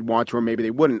maybe they'd want to or maybe they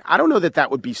wouldn't. I don't know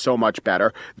that would be so much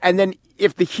better. And then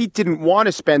if the Heat didn't want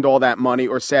to spend all that money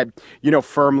or said,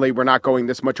 firmly, we're not going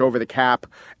this much over the cap,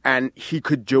 and he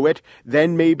could do it,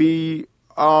 then maybe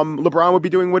LeBron would be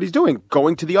doing what he's doing,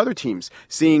 going to the other teams,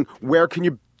 seeing where can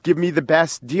you give me the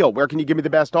best deal? Where can you give me the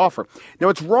best offer? Now,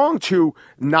 it's wrong to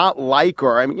not like,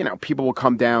 people will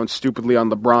come down stupidly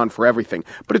on LeBron for everything,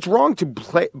 but it's wrong to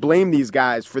blame these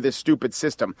guys for this stupid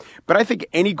system. But I think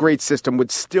any great system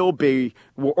would still be,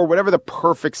 or whatever the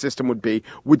perfect system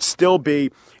would still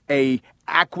be a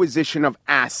acquisition of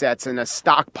assets and a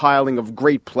stockpiling of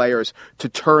great players to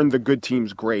turn the good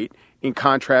teams great, in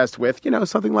contrast with,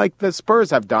 something like the Spurs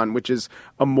have done, which is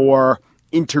a more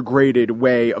integrated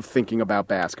way of thinking about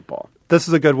basketball. This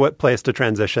is a good place to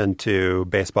transition to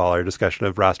baseball, or discussion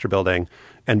of roster building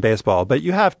and baseball. But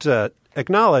you have to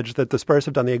acknowledge that the Spurs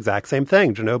have done the exact same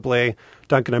thing. Ginobili,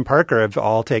 Duncan, and Parker have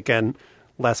all taken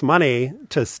less money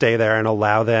to stay there and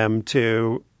allow them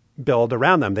to build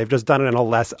around them. They've just done it in a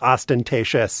less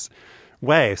ostentatious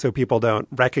way, so people don't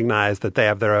recognize that they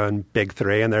have their own big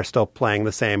three and they're still playing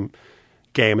the same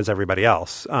game as everybody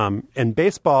else. In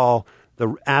baseball, the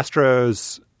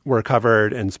Astros were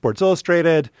covered in Sports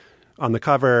Illustrated, on the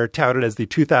cover touted as the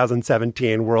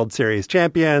 2017 World Series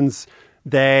champions.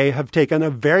 They have taken a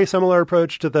very similar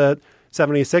approach to the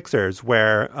 76ers,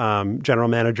 where general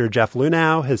manager Jeff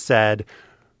Luhnow has said,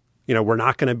 we're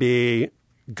not going to be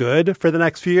good for the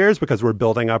next few years because we're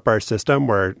building up our system.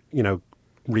 We're,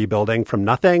 rebuilding from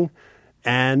nothing.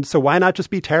 And so why not just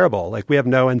be terrible? Like, we have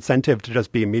no incentive to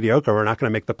just be mediocre. We're not going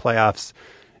to make the playoffs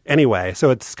anyway.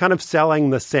 So it's kind of selling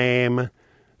the same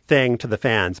thing to the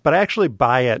fans. But I actually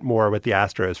buy it more with the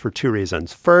Astros for two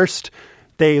reasons. First,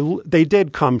 they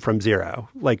did come from zero.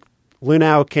 Like,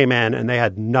 Luhnow came in and they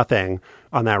had nothing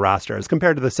on that roster as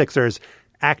compared to the Sixers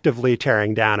actively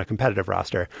tearing down a competitive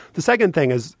roster. The second thing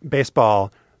is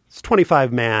baseball. It's a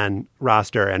 25-man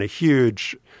roster and a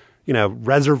huge,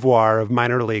 reservoir of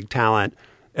minor league talent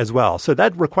as well. So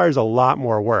that requires a lot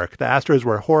more work. The Astros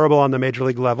were horrible on the major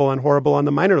league level and horrible on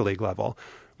the minor league level.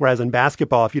 Whereas in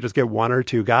basketball, if you just get one or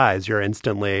two guys, you're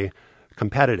instantly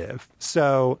competitive.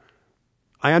 So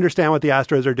I understand what the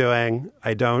Astros are doing.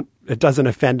 It doesn't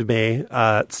offend me.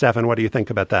 Stefan, what do you think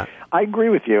about that? I agree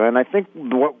with you. And I think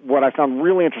what I found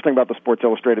really interesting about the Sports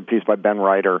Illustrated piece by Ben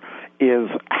Reiter is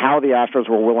how the Astros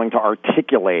were willing to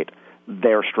articulate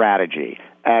their strategy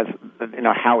as,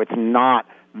 how it's not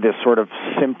this sort of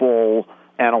simple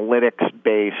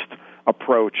analytics-based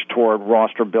approach toward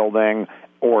roster building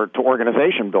or to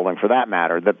organization building, for that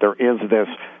matter, that there is this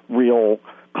real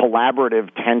collaborative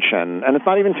tension, and it's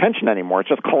not even tension anymore, it's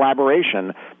just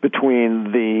collaboration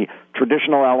between the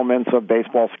traditional elements of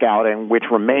baseball scouting, which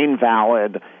remain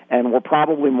valid and were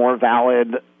probably more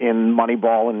valid in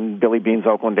Moneyball and Billy Bean's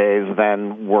Oakland days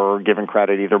than were given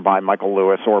credit either by Michael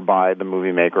Lewis or by the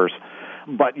movie makers.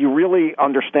 But you really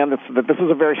understand that this is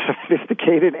a very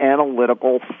sophisticated,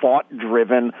 analytical,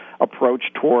 thought-driven approach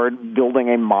toward building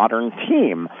a modern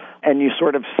team. And you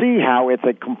sort of see how it's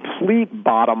a complete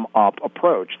bottom-up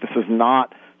approach. This is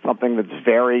not something that's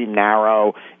very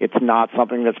narrow. It's not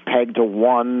something that's pegged to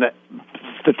one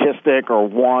statistic or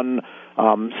one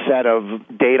set of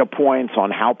data points on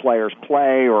how players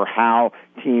play or how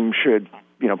teams should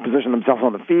position themselves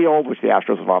on the field, which the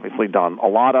Astros have obviously done a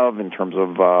lot of in terms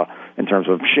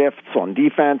of shifts on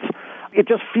defense. It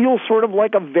just feels sort of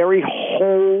like a very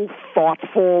whole,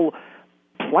 thoughtful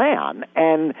plan.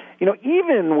 And,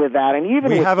 even with that, and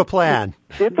even we have a plan.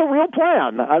 It's a real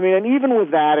plan. I mean, and even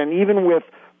with that, and even with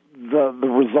the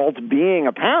results being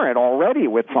apparent already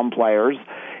with some players,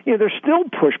 there's still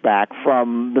pushback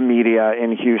from the media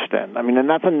in Houston. I mean, and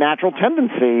that's a natural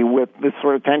tendency with this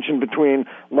sort of tension between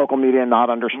local media not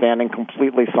understanding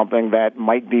completely something that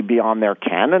might be beyond their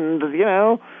ken and,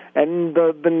 and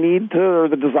the need to, or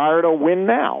the desire to win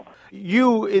now.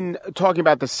 You, in talking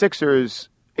about the Sixers,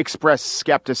 expressed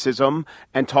skepticism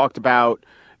and talked about,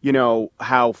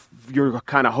 how you're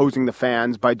kind of hosing the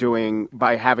fans by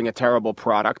having a terrible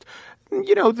product.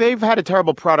 They've had a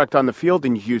terrible product on the field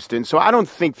in Houston, so I don't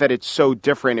think that it's so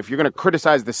different. If you're going to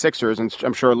criticize the Sixers, and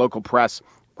I'm sure local press,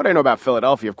 what I know about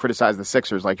Philadelphia, have criticized the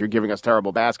Sixers like you're giving us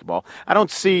terrible basketball. I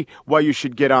don't see why you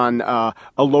should get on a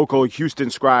local Houston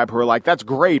scribe who are like, that's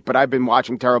great, but I've been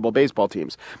watching terrible baseball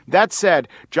teams. That said,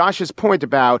 Josh's point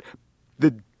about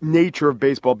the nature of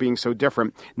baseball being so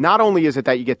different, not only is it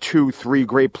that you get 2-3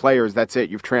 great players, that's it,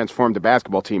 you've transformed a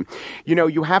basketball team.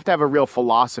 You have to have a real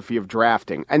philosophy of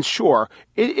drafting. And sure,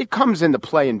 it comes into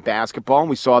play in basketball, and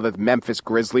we saw that the Memphis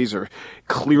Grizzlies are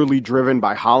clearly driven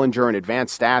by Hollinger and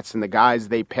advanced stats and the guys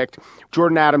they picked.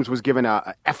 Jordan Adams was given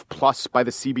a F+ by the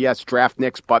CBS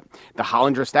Draftniks, but the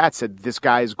Hollinger stats said this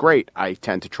guy is great. I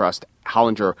tend to trust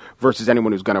Hollinger versus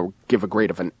anyone who's going to give a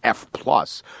grade of an F+.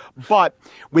 But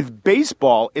with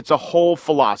baseball, it's a whole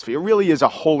philosophy. It really is a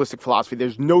holistic philosophy.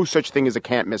 There's no such thing as a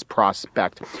can't-miss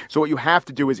prospect. So what you have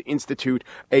to do is institute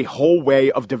a whole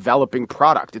way of developing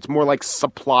product. It's more like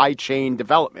supply chain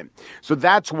development. So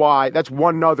that's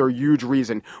one other huge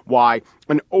reason why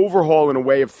an overhaul in a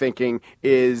way of thinking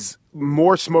is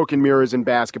more smoke and mirrors in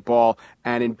basketball,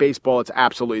 and in baseball it's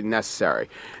absolutely necessary.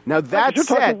 Now that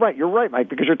said, you're right, Mike,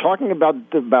 because you're talking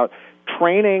about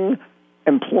training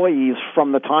employees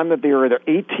from the time that they're either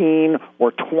 18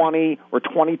 or 20 or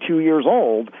 22 years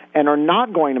old and are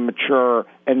not going to mature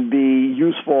and be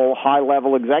useful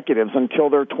high-level executives until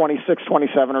they're 26,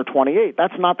 27, or 28.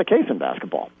 That's not the case in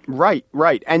basketball. Right.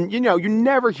 And, you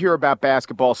never hear about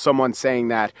basketball someone saying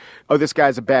that, oh, this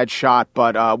guy's a bad shot,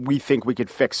 but we think we could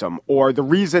fix him. Or the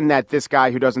reason that this guy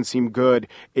who doesn't seem good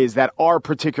is that our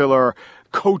particular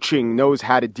coaching knows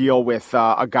how to deal with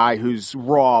a guy who's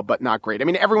raw but not great. I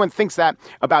mean, everyone thinks that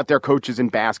about their coaches in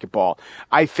basketball.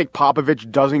 I think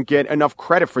Popovich doesn't get enough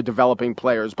credit for developing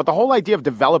players, but the whole idea of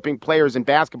developing players in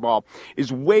basketball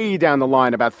is way down the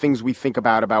line about things we think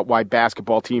about why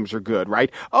basketball teams are good, right?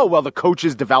 Oh, well, the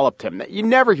coaches developed him. You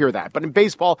never hear that, but in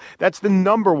baseball, that's the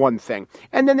number one thing.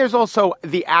 And then there's also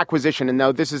the acquisition, and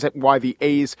now this is why the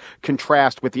A's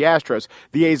contrast with the Astros.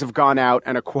 The A's have gone out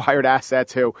and acquired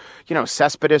assets who,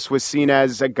 Cespedes was seen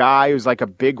as a guy who's like a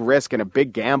big risk and a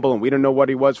big gamble, and we don't know what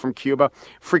he was from Cuba.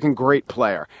 Freaking great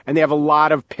player. And they have a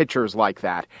lot of pitchers like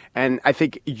that. And I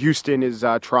think Houston is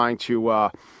trying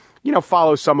to,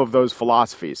 follow some of those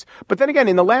philosophies. But then again,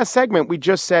 in the last segment, we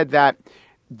just said that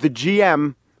the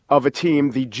GM of a team,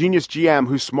 the genius GM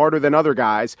who's smarter than other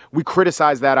guys, we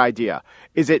criticize that idea.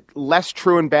 Is it less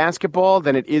true in basketball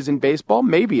than it is in baseball?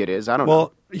 Maybe it is. I don't know.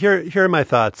 Well, here are my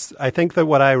thoughts. I think that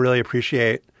what I really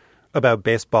appreciate about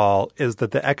baseball is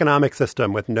that the economic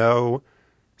system with no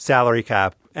salary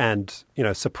cap and,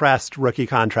 suppressed rookie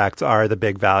contracts are the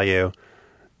big value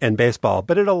in baseball.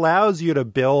 But it allows you to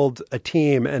build a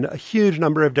team in a huge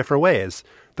number of different ways.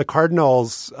 The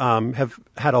Cardinals have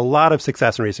had a lot of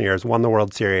success in recent years, won the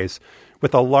World Series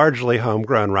with a largely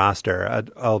homegrown roster.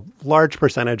 A large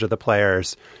percentage of the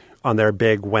players on their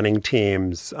big winning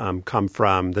teams come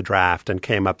from the draft and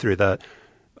came up through the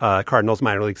Cardinals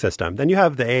minor league system. Then you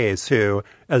have the A's who,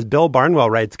 as Bill Barnwell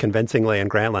writes convincingly in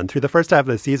Grantland, through the first half of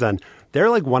the season,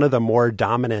 they're like one of the more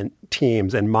dominant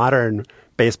teams in modern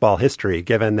baseball history,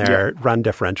 given their run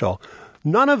differential.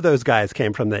 None of those guys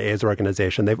came from the A's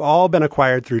organization. They've all been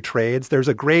acquired through trades. There's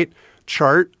a great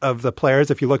chart of the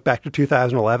players, if you look back to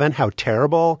 2011, how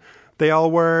terrible they all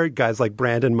were. Guys like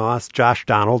Brandon Moss, Josh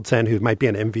Donaldson, who might be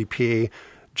an MVP,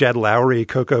 Jed Lowry,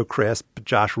 Coco Crisp,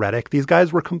 Josh Reddick. These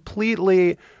guys were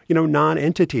completely,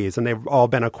 non-entities, and they've all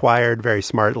been acquired very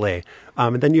smartly.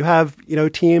 And then you have,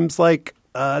 teams like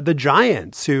the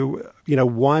Giants who,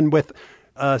 won with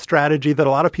a strategy that a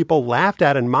lot of people laughed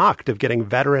at and mocked of getting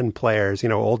veteran players,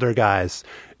 older guys.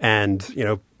 And,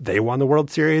 they won the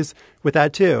World Series with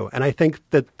that too. And I think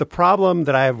that the problem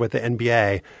that I have with the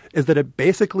NBA is that it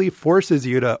basically forces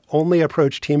you to only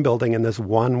approach team building in this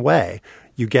one way.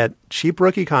 You get cheap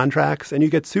rookie contracts and you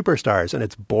get superstars, and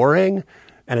it's boring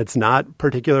and it's not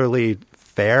particularly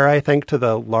fair, I think, to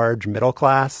the large middle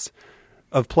class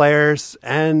of players.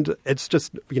 And it's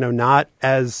just, not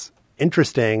as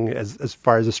interesting as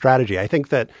far as a strategy. I think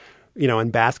that, in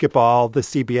basketball, the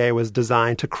CBA was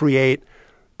designed to create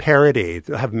parity,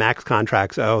 to have max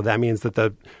contracts. Oh, that means that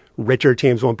the richer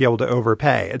teams won't be able to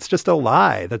overpay. It's just a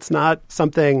lie. That's not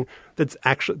something that's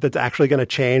actually going to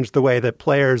change the way that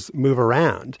players move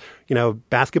around.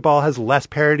 Basketball has less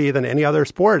parity than any other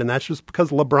sport, and that's just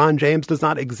because LeBron James does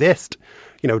not exist,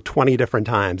 20 different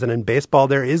times. And in baseball,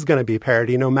 there is going to be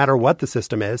parity no matter what the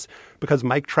system is, because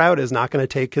Mike Trout is not going to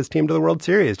take his team to the World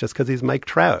Series just because he's Mike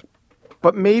Trout.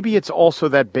 But maybe it's also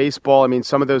that baseball, I mean,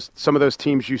 some of those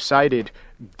teams you cited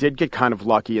did get kind of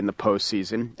lucky in the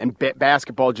postseason, and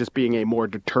basketball just being a more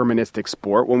deterministic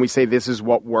sport. When we say this is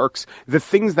what works, the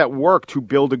things that work to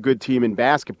build a good team in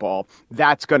basketball,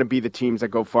 that's going to be the teams that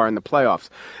go far in the playoffs.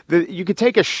 You could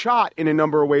take a shot in a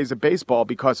number of ways at baseball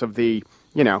because of the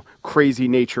crazy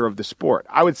nature of the sport.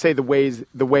 I would say the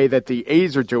way that the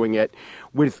A's are doing it,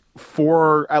 with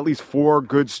at least four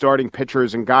good starting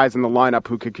pitchers and guys in the lineup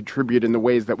who could contribute in the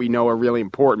ways that we know are really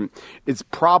important, is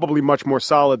probably much more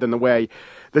solid than the way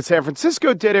that San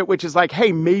Francisco did it, which is like,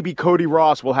 hey, maybe Cody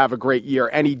Ross will have a great year,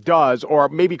 and he does, or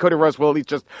maybe Cody Ross will at least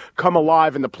just come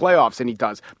alive in the playoffs, and he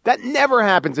does. That never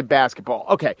happens in basketball.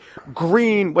 Okay,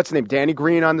 Green, what's his name, Danny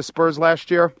Green on the Spurs last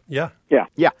year? Yeah.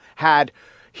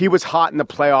 He was hot in the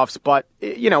playoffs, but,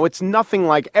 it's nothing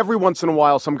like every once in a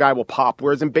while some guy will pop.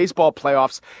 Whereas in baseball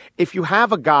playoffs, if you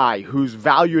have a guy who's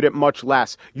valued at much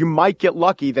less, you might get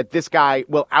lucky that this guy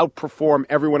will outperform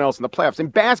everyone else in the playoffs. In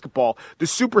basketball, the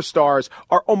superstars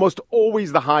are almost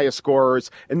always the highest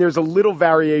scorers, and there's a little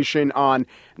variation on,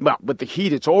 with the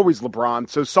Heat, it's always LeBron.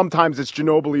 So sometimes it's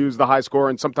Ginobili who's the high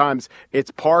scorer, and sometimes it's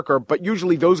Parker, but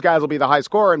usually those guys will be the high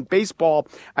scorer. In baseball,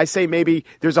 I say maybe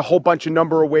there's a whole bunch of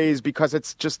number of ways because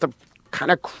it's just a kind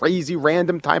of crazy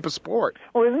random type of sport.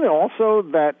 Well, isn't it also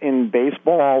that in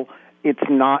baseball, it's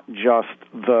not just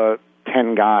the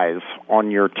 10 guys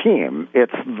on your team.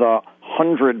 It's the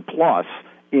 100 plus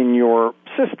in your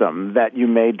system that you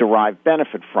may derive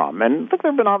benefit from. And look,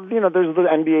 there's the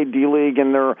NBA D-League,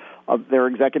 and there are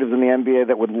executives in the NBA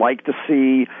that would like to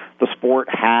see the sport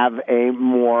have a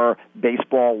more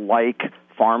baseball-like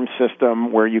farm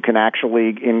system where you can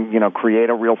actually create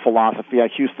a real philosophy.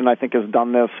 Houston, I think, has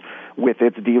done this with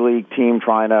its D-League team,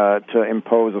 trying to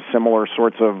impose a similar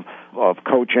sorts of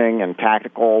coaching and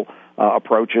tactical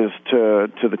approaches to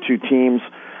the two teams.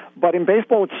 But in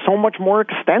baseball, it's so much more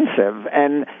extensive,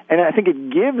 and I think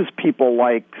it gives people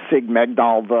like Sig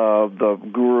Megdal, the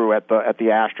guru at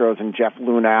the Astros, and Jeff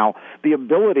Lunau, the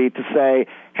ability to say,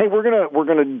 "Hey, we're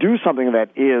gonna do something that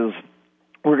is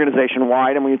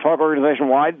organization-wide." And when you talk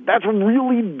organization-wide, that's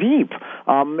really deep.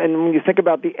 And when you think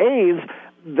about the A's,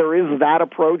 there is that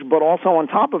approach, but also on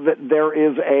top of it, there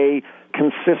is a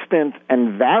consistent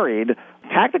and varied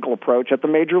tactical approach at the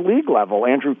major league level.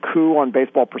 Andrew Koo on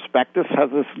Baseball Prospectus has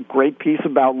this great piece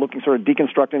about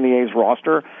deconstructing the A's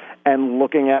roster and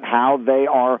looking at how they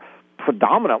are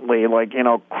predominantly,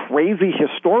 crazy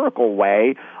historical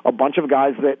way, a bunch of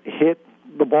guys that hit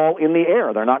the ball in the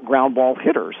air. They're not ground ball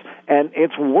hitters, and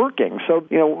it's working. So,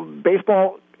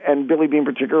 baseball and Billy Beane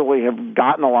particularly have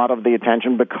gotten a lot of the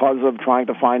attention because of trying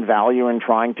to find value and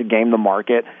trying to game the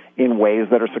market in ways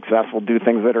that are successful, do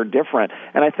things that are different.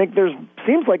 And I think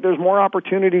seems like there's more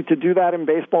opportunity to do that in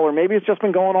baseball, or maybe it's just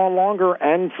been going on longer,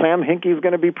 and Sam Hinkie is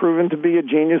going to be proven to be a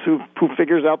genius who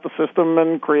figures out the system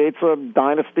and creates a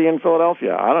dynasty in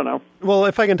Philadelphia. I don't know. Well,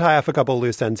 if I can tie off a couple of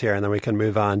loose ends here, and then we can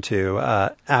move on to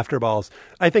after balls.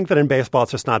 I think that in baseball,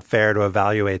 it's just not fair to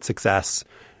evaluate success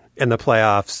in the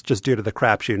playoffs just due to the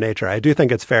crapshoot nature. I do think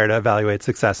it's fair to evaluate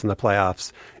success in the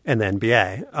playoffs in the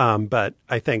NBA. But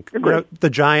I think the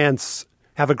Giants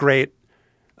have a great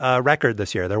record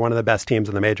this year. They're one of the best teams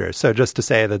in the majors. So just to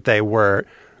say that they were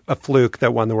a fluke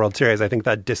that won the World Series, I think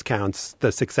that discounts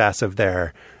the success of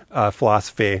their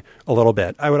philosophy a little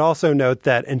bit. I would also note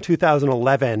that in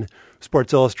 2011,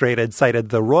 Sports Illustrated cited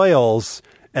the Royals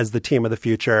as the team of the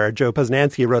future. Joe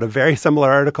Posnanski wrote a very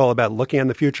similar article about looking in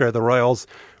the future. The Royals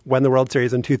won the World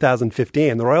Series in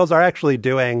 2015. The Royals are actually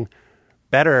doing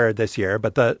better this year,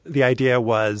 but the idea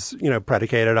was,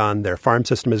 predicated on their farm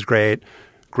system is great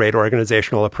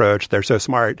organizational approach. They're so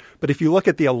smart. But if you look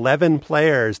at the 11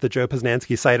 players that Joe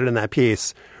Posnanski cited in that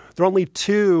piece, there are only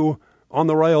 2 on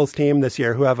the Royals team this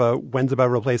year who have a wins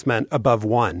above replacement above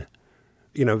 1.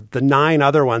 The 9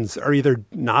 other ones are either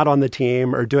not on the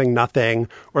team or doing nothing,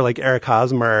 or like Eric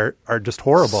Hosmer are just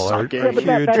horrible or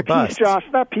huge busts.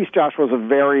 That piece, Josh, was a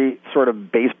very sort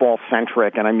of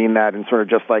baseball-centric, and I mean that in sort of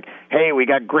just like, hey, we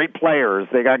got great players,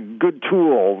 they got good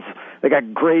tools, they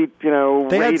got great,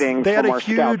 ratings they had from a our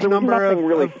huge scouts. There was nothing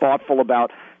really thoughtful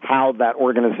about how that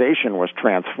organization was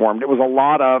transformed. It was a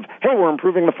lot of, hey, we're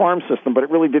improving the farm system, but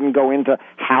it really didn't go into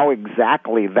how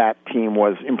exactly that team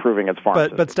was improving its farm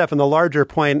system. But Stefan, the larger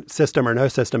point, system or no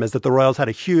system, is that the Royals had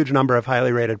a huge number of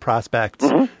highly rated prospects.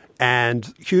 Mm-hmm.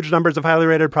 And huge numbers of highly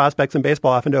rated prospects in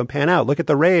baseball often don't pan out. Look at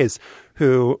the Rays,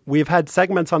 who we've had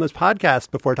segments on this podcast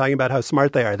before talking about how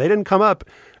smart they are. They didn't come up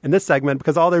in this segment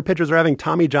because all their pitchers are having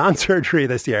Tommy John surgery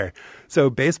this year. So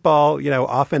baseball,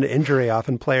 often injury,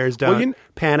 often players don't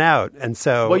pan out. And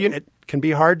so it can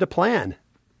be hard to plan.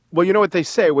 Well, you know what they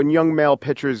say, when young male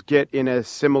pitchers get in a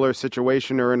similar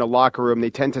situation or in a locker room, they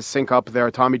tend to sync up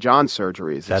their Tommy John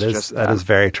surgeries. That is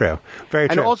very true. Very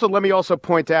true. And also, let me also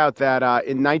point out that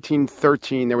in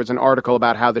 1913, there was an article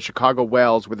about how the Chicago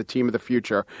Whales were the team of the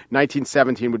future.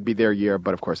 1917 would be their year,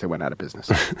 but of course they went out of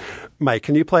business. Mike,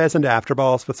 can you play us into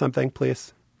Afterballs with something,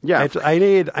 please? Yeah. I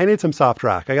need some soft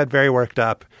rock. I got very worked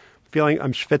up. Feeling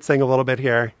I'm schwitzing a little bit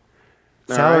here.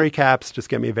 Salary caps just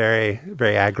get me very,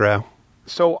 very aggro.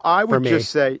 So I would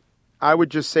just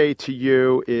say to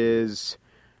you is,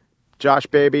 Josh,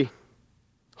 baby,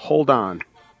 hold on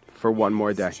for one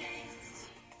more day.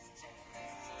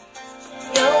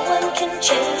 No one can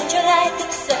change your life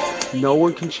except No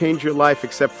one can change your life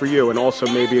except for you, and also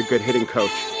maybe a good hitting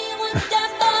coach.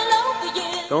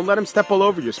 Don't let him step all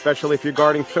over you, especially if you're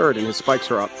guarding third and his spikes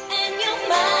are up.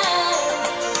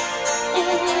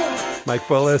 Mike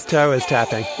Fulla's toe is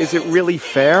tapping. Is it really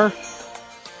fair?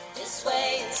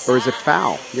 Or is it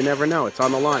foul? You never know. It's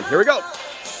on the line. Here we go.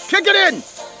 Kick it in!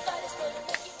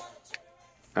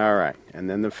 All right. And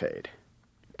then the fade.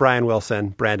 Brian Wilson,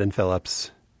 Brandon Phillips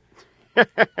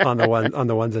on the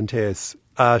ones and twos.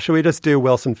 Should we just do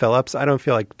Wilson Phillips? I don't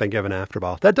feel like they give an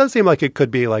afterball. That does seem like it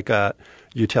could be like a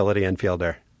utility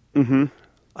infielder. Mm-hmm.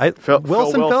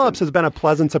 Wilson Phillips has been a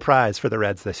pleasant surprise for the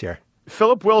Reds this year.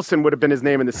 Philip Wilson would have been his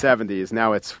name in the 70s.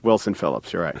 Now it's Wilson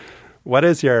Phillips. You're right. What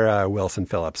is your Wilson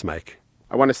Phillips, Mike?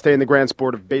 I want to stay in the grand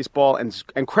sport of baseball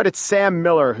and credit Sam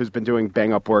Miller, who's been doing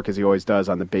bang-up work, as he always does,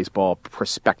 on the Baseball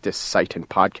Prospectus site and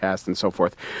podcast and so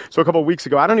forth. So a couple of weeks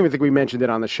ago, I don't even think we mentioned it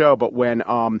on the show, but when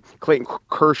Clayton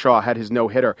Kershaw had his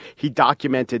no-hitter, he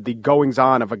documented the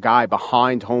goings-on of a guy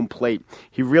behind home plate.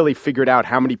 He really figured out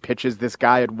how many pitches this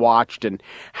guy had watched and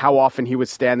how often he was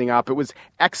standing up. It was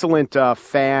excellent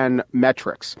fan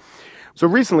metrics. So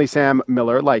recently, Sam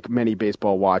Miller, like many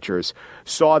baseball watchers,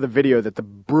 saw the video that the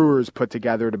Brewers put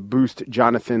together to boost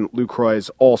Jonathan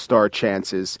Lucroy's all-star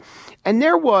chances. And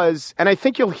there was, and I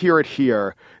think you'll hear it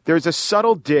here, there's a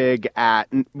subtle dig at,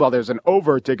 well, there's an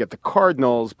overt dig at the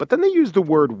Cardinals, but then they use the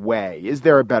word way. Is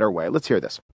there a better way? Let's hear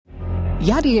this.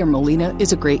 Yadier Molina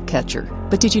is a great catcher,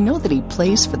 but did you know that he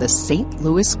plays for the St.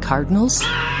 Louis Cardinals?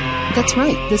 That's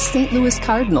right, the St. Louis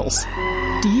Cardinals.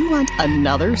 Do you want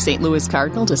another St. Louis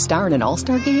Cardinal to star in an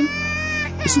all-star game?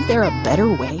 Isn't there a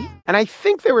better way? And I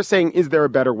think they were saying, is there a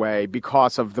better way,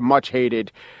 because of the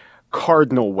much-hated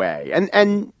Cardinal way.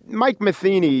 And Mike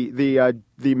Matheny, the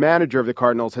manager of the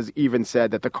Cardinals, has even said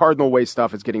that the Cardinal way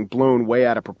stuff is getting blown way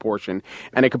out of proportion,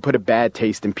 and it could put a bad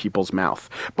taste in people's mouth.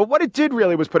 But what it did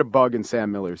really was put a bug in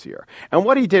Sam Miller's ear. And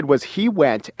what he did was he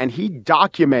went and he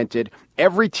documented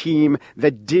every team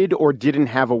that did or didn't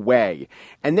have a way.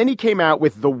 And then he came out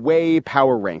with the way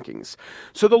power rankings.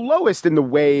 So the lowest in the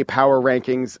way power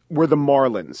rankings were the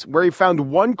Marlins, where he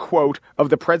found one quote of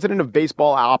the president of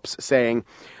baseball ops saying,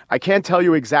 "I can't tell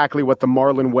you exactly what the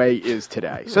Marlin way is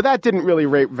today." So that didn't really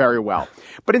rate very well.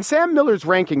 But in Sam Miller's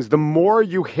rankings, the more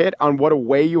you hit on what a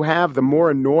way you have, the more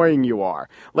annoying you are.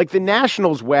 Like the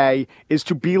Nationals' way is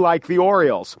to be like the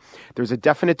Orioles. There's a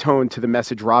definite tone to the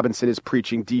message Robinson is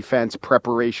preaching: defense,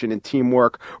 preparation, and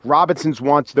teamwork. Robinson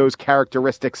wants those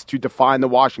characteristics to define the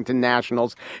Washington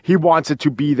Nationals. He wants it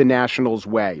to be the Nationals'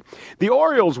 way. The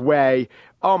Orioles' way,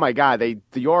 oh my God,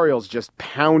 the Orioles just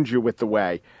pound you with the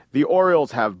way. The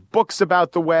Orioles have books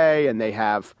about the way, and they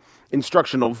have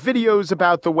instructional videos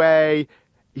about the way.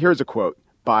 Here's a quote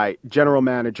by general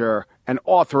manager and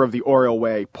author of The Oriole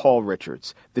Way, Paul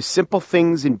Richards. "The simple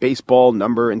things in baseball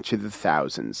number into the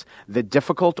thousands. The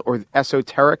difficult or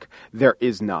esoteric, there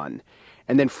is none."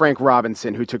 And then Frank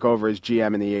Robinson, who took over as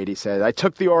GM in the 80s, said, "I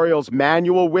took the Orioles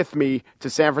manual with me to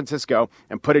San Francisco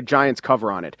and put a Giants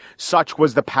cover on it. Such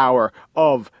was the power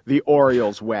of the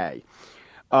Orioles way."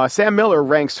 Sam Miller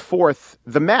ranks fourth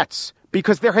the Mets,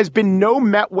 because there has been no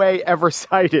Met way ever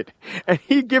cited. And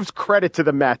he gives credit to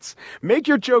the Mets. Make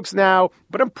your jokes now,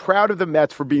 but I'm proud of the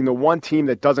Mets for being the one team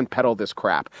that doesn't peddle this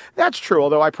crap. That's true,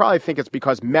 although I probably think it's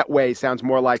because Met way sounds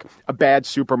more like a bad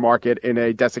supermarket in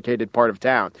a desiccated part of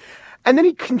town. And then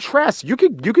he contrasts. You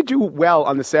could do well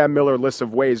on the Sam Miller list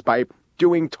of ways by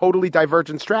doing totally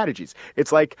divergent strategies.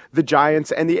 It's like the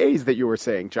Giants and the A's that you were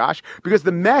saying, Josh, because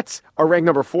the Mets are ranked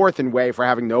number 4th in way for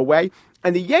having no way,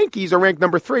 and the Yankees are ranked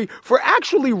number 3 for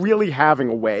actually really having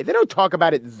a way. They don't talk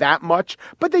about it that much,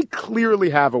 but they clearly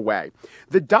have a way.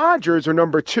 The Dodgers are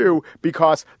number 2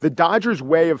 because the Dodgers'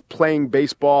 way of playing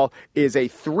baseball is a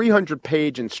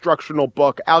 300-page instructional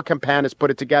book. Al Campanis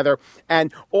put it together,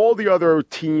 and all the other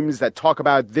teams that talk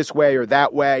about this way or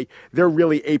that way, they're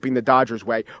really aping the Dodgers'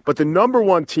 way. But the number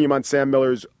 1 team on Sam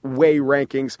Miller's way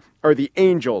rankings are the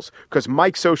Angels, because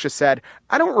Mike Scioscia said,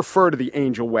 "I don't refer to the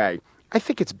Angel way. I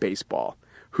think it's baseball."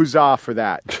 Huzzah for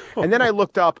that. And then I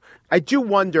looked up, I do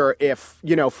wonder if,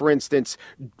 for instance,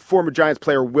 former Giants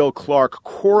player Will Clark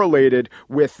correlated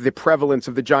with the prevalence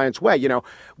of the Giants way.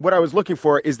 What I was looking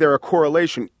for, is there a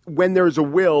correlation? When there's a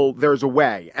will, there's a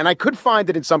way. And I could find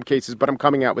it in some cases, but I'm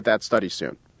coming out with that study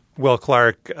soon. Will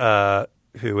Clark,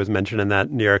 who was mentioned in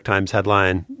that New York Times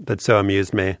headline that so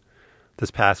amused me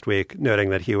this past week, noting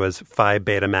that he was Phi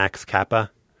Beta Max Kappa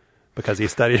because he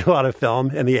studied a lot of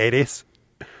film in the 80s.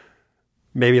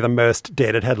 Maybe the most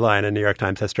dated headline in New York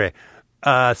Times history.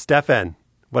 Stefan,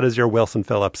 what is your Wilson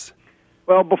Phillips?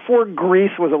 Well, before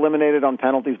Greece was eliminated on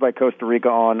penalties by Costa Rica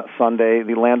on Sunday,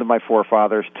 the land of my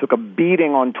forefathers took a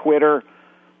beating on Twitter.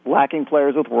 Lacking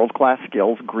players with world-class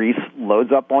skills, Greece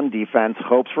loads up on defense,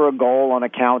 hopes for a goal on a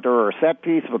counter or a set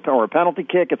piece or a penalty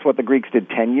kick. It's what the Greeks did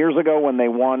 10 years ago when they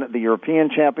won the European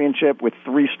Championship with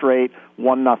 3 straight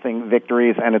 1-0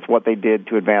 victories, and it's what they did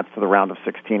to advance to the round of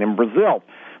 16 in Brazil.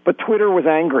 But Twitter was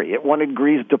angry. It wanted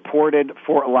Greece deported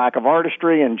for a lack of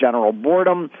artistry and general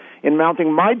boredom. In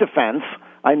mounting my defense,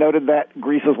 I noted that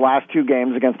Greece's last 2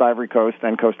 games against Ivory Coast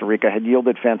and Costa Rica had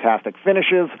yielded fantastic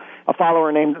finishes. A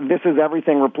follower named This Is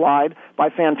Everything replied,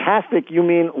 "By fantastic, you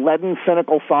mean leaden,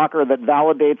 cynical soccer that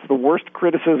validates the worst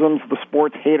criticisms the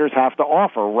sports haters have to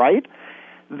offer, right?"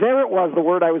 There it was, the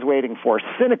word I was waiting for,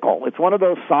 cynical. It's one of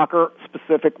those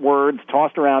soccer-specific words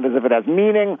tossed around as if it has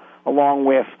meaning, along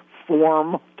with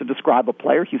form to describe a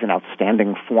player. He's in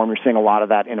outstanding form. You're seeing a lot of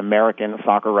that in American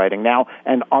soccer writing now.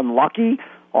 And unlucky,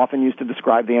 often used to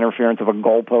describe the interference of a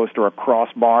goalpost or a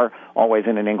crossbar, always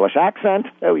in an English accent.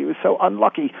 Oh, he was so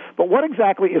unlucky. But what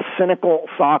exactly is cynical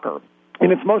soccer?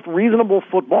 In its most reasonable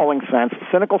footballing sense,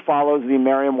 cynical follows the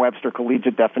Merriam-Webster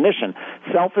collegiate definition: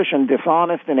 selfish and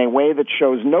dishonest in a way that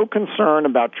shows no concern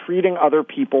about treating other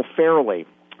people fairly.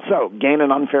 So, gain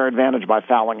an unfair advantage by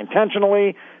fouling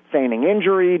intentionally, feigning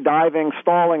injury, diving,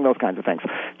 stalling, those kinds of things.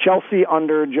 Chelsea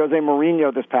under Jose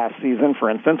Mourinho this past season, for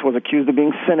instance, was accused of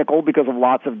being cynical because of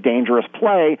lots of dangerous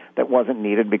play that wasn't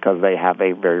needed because they have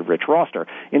a very rich roster.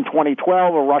 In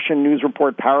 2012, a Russian news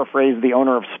report paraphrased the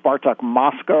owner of Spartak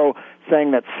Moscow,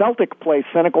 saying that Celtic plays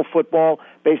cynical football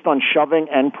based on shoving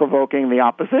and provoking the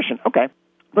opposition. Okay.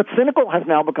 But cynical has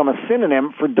now become a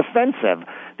synonym for defensive,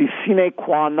 the sine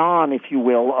qua non, if you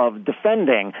will, of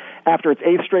defending. After its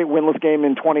 8th straight winless game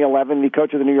in 2011, the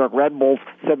coach of the New York Red Bulls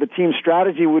said the team's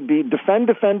strategy would be defend,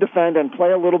 and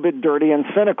play a little bit dirty and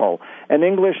cynical. An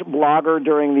English blogger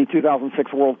during the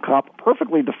 2006 World Cup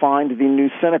perfectly defined the new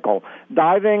cynical: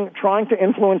 diving, trying to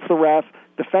influence the ref,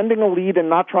 defending a lead and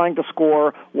not trying to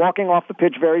score, walking off the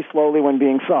pitch very slowly when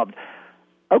being subbed.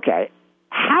 Okay.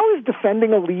 How is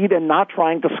defending a lead and not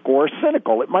trying to score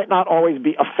cynical? It might not always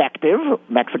be effective,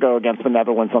 Mexico against the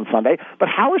Netherlands on Sunday, but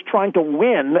how is trying to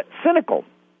win cynical?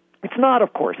 It's not,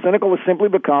 of course. Cynical has simply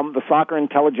become the soccer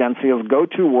intelligentsia's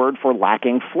go-to word for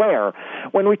lacking flair.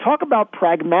 When we talk about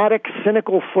pragmatic,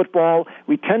 cynical football,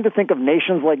 we tend to think of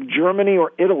nations like Germany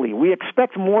or Italy. We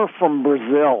expect more from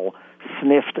Brazil,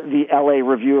 sniffed the LA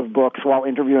Review of Books while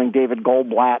interviewing David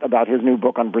Goldblatt about his new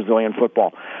book on Brazilian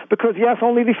football. Because, yes,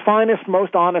 only the finest,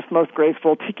 most honest, most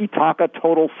graceful tiki-taka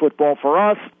total football for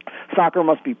us. Soccer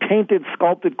must be painted,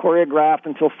 sculpted, choreographed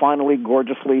until finally,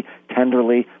 gorgeously,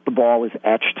 tenderly, the ball is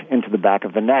etched into the back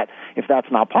of the net. If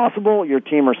that's not possible, your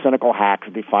team are cynical hacks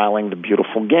defiling the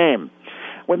beautiful game.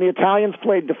 When the Italians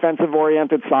played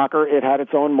defensive-oriented soccer, it had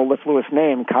its own mellifluous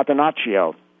name,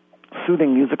 Catenaccio.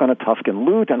 Soothing music on a Tuscan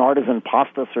lute, and artisan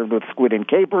pasta served with squid and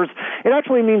capers. It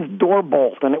actually means door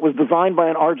bolt, and it was designed by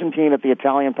an Argentine at the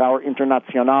Italian power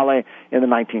Internazionale in the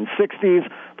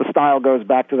 1960s. The style goes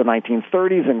back to the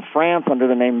 1930s in France under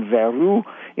the name Verrou.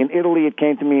 In Italy, it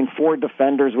came to mean 4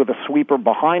 defenders with a sweeper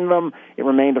behind them. It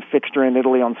remained a fixture in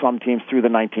Italy on some teams through the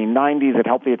 1990s. It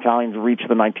helped the Italians reach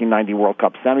the 1990 World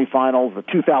Cup semifinals, the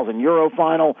 2000 Euro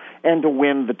final, and to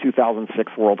win the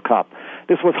 2006 World Cup.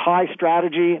 This was high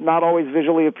strategy, not always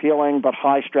visually appealing, but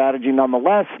high strategy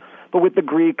nonetheless. But with the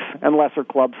Greeks and lesser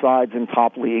club sides in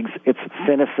top leagues, it's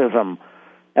cynicism.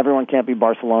 Everyone can't be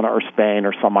Barcelona or Spain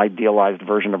or some idealized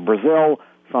version of Brazil.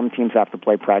 Some teams have to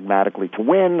play pragmatically to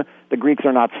win. The Greeks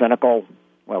are not cynical.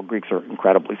 Well, Greeks are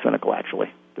incredibly cynical, actually.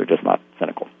 They're just not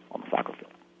cynical on the soccer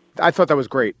field. I thought that was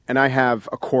great, and I have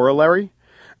a corollary.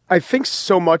 I think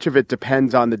so much of it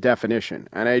depends on the definition.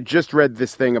 And I just read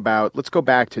this thing about, let's go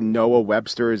back to Noah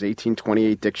Webster's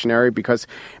 1828 dictionary, because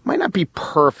it might not be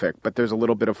perfect, but there's a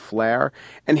little bit of flair.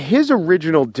 And his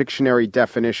original dictionary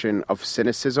definition of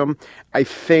cynicism, I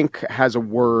think, has a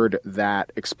word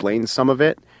that explains some of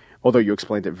it, although you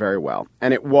explained it very well.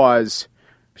 And it was,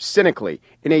 cynically,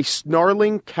 in a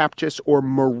snarling, captious, or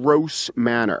morose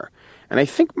manner. And I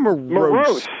think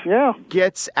morose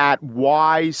gets at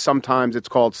why sometimes it's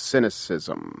called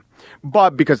cynicism.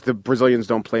 But because the Brazilians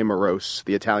don't play morose,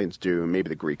 the Italians do, maybe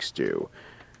the Greeks do.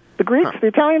 The Greeks, the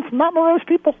Italians, not morose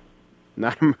people.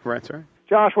 Not that's right.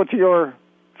 Josh, what's your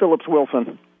Phillips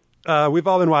Wilson? We've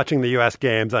all been watching the U.S.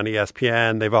 games on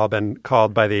ESPN. They've all been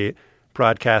called by the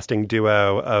broadcasting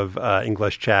duo of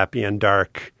English chap Ian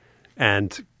Darke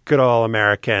and good old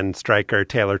American striker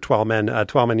Taylor Twellman.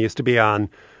 Twellman used to be on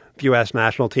the U.S.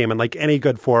 national team, and like any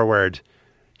good forward,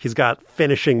 he's got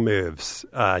finishing moves.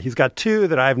 He's got 2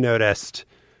 that I've noticed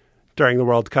during the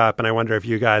World Cup, and I wonder if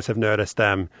you guys have noticed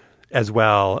them as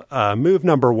well. Move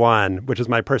number 1, which is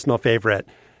my personal favorite,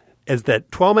 is that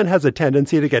Twellman has a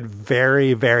tendency to get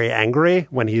very, very angry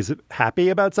when he's happy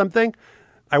about something.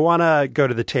 I want to go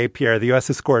to the tape here. The U.S.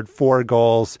 has scored 4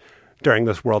 goals during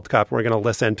this World Cup. We're going to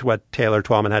listen to what Taylor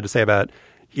Twellman had to say about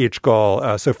each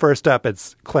goal. So first up,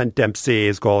 it's Clint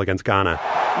Dempsey's goal against Ghana.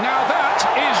 Now that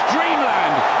is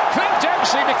dreamland. Clint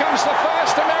Dempsey becomes the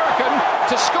first American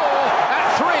to score at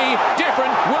 3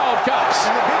 different World Cups.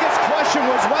 And the biggest question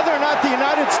was whether or not the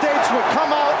United States would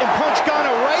come out and punch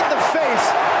Ghana right in the face.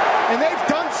 And they've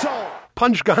done so.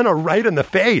 Punch Ghana right in the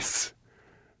face.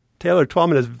 Taylor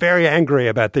Twellman is very angry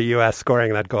about the U.S.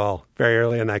 scoring that goal very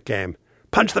early in that game.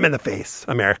 Punch them in the face,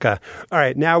 America. All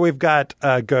right, now we've got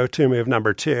go-to move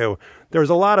number 2. There was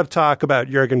a lot of talk about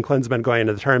Jurgen Klinsmann going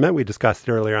into the tournament. We discussed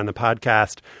it earlier on the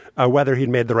podcast, whether he'd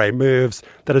made the right moves.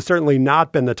 That has certainly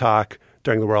not been the talk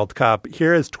during the World Cup.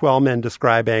 Here is Twellman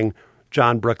describing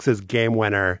John Brooks's game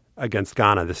winner against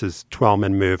Ghana. This is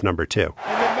Twellman move number 2. And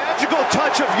the magical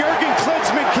touch of Jurgen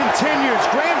Klinsmann continues.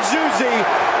 Graham Zusi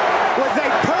with a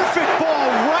perfect ball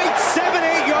right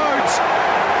 7-8 yards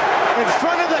in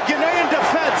front of the Ghanaian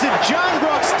defense. And John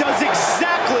Brooks does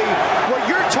exactly what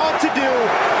you're taught to do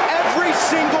every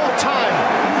single time.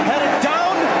 Head it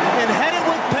down and head it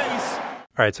with pace.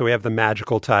 All right, so we have the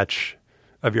magical touch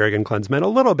of Jurgen Klinsmann. A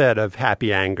little bit of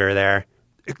happy anger there.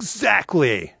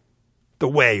 Exactly the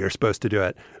way you're supposed to do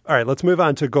it. All right, let's move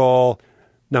on to goal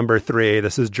number 3.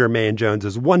 This is Jermaine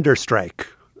Jones's wonder strike.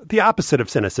 The opposite of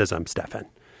cynicism, Stefan,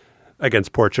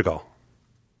 against Portugal.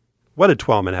 What did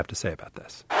Twellman have to say about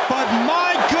this? But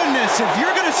my goodness, if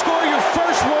you're going to score your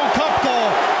first World Cup goal,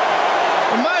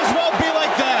 it might as well be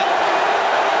like that.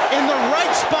 In the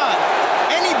right spot.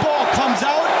 Any ball comes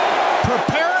out,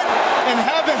 prepare it, and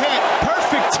have it hit.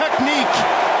 Perfect technique.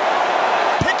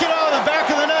 Pick it out of the back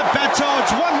of the net, Beto.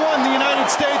 It's 1-1, the United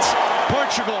States,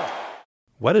 Portugal.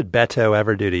 What did Beto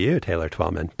ever do to you, Taylor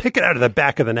Twellman? Pick it out of the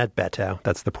back of the net, Beto.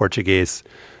 That's the Portuguese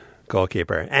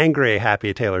goalkeeper. Angry,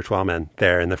 happy Taylor Twellman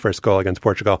there in the first goal against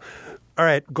Portugal. All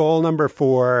right, goal number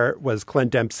 4 was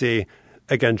Clint Dempsey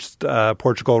against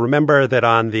Portugal. Remember that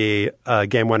on the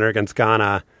game winner against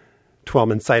Ghana,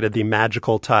 Twellman cited the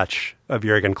magical touch of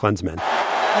Jurgen Klinsmann.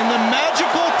 And the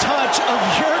magical touch of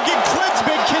Jurgen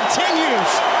Klinsmann continues.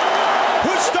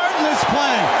 Who's starting this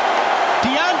play?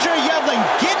 DeAndre Yedlin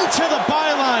getting to the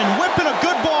byline, whipping a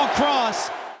good ball across.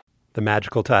 The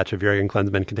magical touch of Jurgen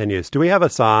Klinsmann continues. Do we have a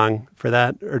song for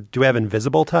that? Or do we have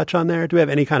Invisible Touch on there? Do we have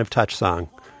any kind of touch song?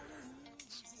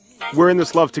 We're in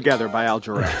This Love Together by Al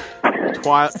Jarreau.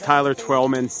 Tyler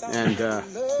Twellman and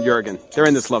Jurgen. They're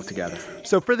in this love together.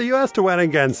 So for the U.S. to win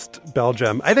against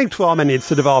Belgium, I think Twellman needs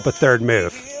to develop a third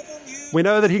move. We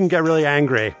know that he can get really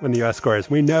angry when the U.S. scores.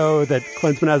 We know that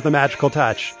Klinsmann has the magical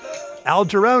touch. Al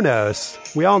Jarreau knows.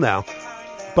 We all know.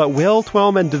 But will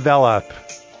Twellman develop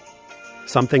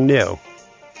something new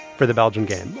for the Belgian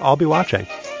game? I'll be watching.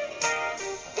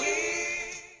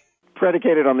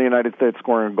 Predicated on the United States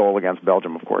scoring a goal against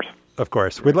Belgium, of course. Of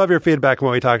course. We'd love your feedback on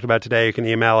what we talked about today. You can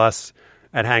email us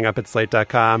at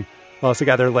hangup@slate.com. We'll also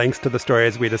gather links to the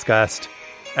stories we discussed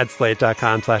at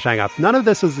slate.com/hangup. None of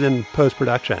this is in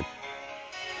post-production.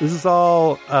 This is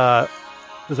all,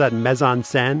 is that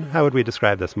mise-en-scène? How would we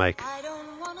describe this, Mike?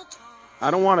 I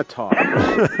don't want to talk.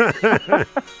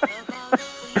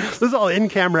 This is all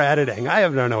in-camera editing. I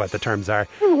don't know what the terms are.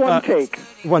 One take.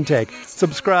 One take.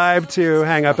 Subscribe to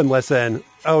Hang Up and Listen.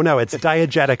 Oh, no, it's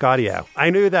diegetic audio. I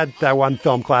knew that one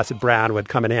film class at Brown would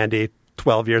come in handy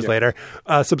 12 years later.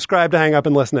 Subscribe to Hang Up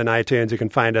and Listen in iTunes. You can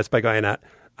find us by going to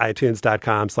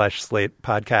itunes.com/Slate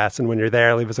Podcasts. And when you're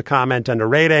there, leave us a comment and a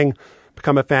rating.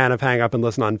 Become a fan of Hang Up and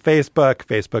Listen on Facebook,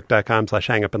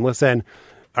 facebook.com/Hang Up and Listen.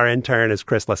 Our intern is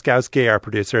Chris Laskowski. Our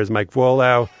producer is Mike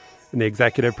Vuolo. And the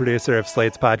executive producer of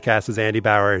Slate's podcast is Andy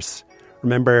Bowers.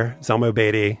 Remember Zelmo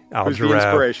Beatty, Al Jarreau. Who's the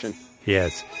inspiration? He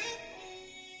is.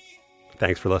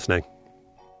 Thanks for listening.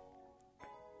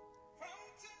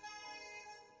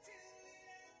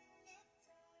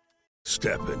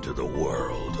 Step into the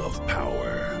world of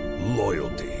power,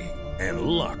 loyalty, and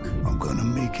luck. I'm gonna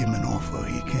make him an offer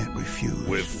he can't refuse.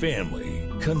 With family,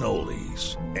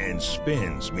 cannolis, and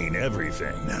spins mean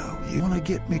everything. Now, you wanna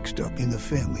get mixed up in the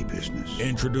family business.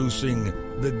 Introducing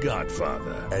The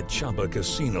Godfather at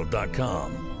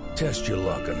ChumbaCasino.com. Test your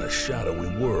luck in the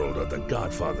shadowy world of The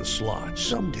Godfather slot.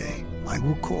 Someday, I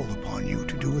will call upon you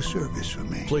to do a service for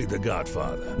me. Play The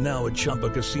Godfather, now at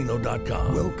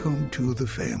ChumbaCasino.com. Welcome to the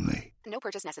family. No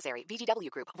purchase necessary. VGW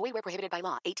Group. Void where prohibited by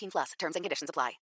law. 18+. Terms and conditions apply.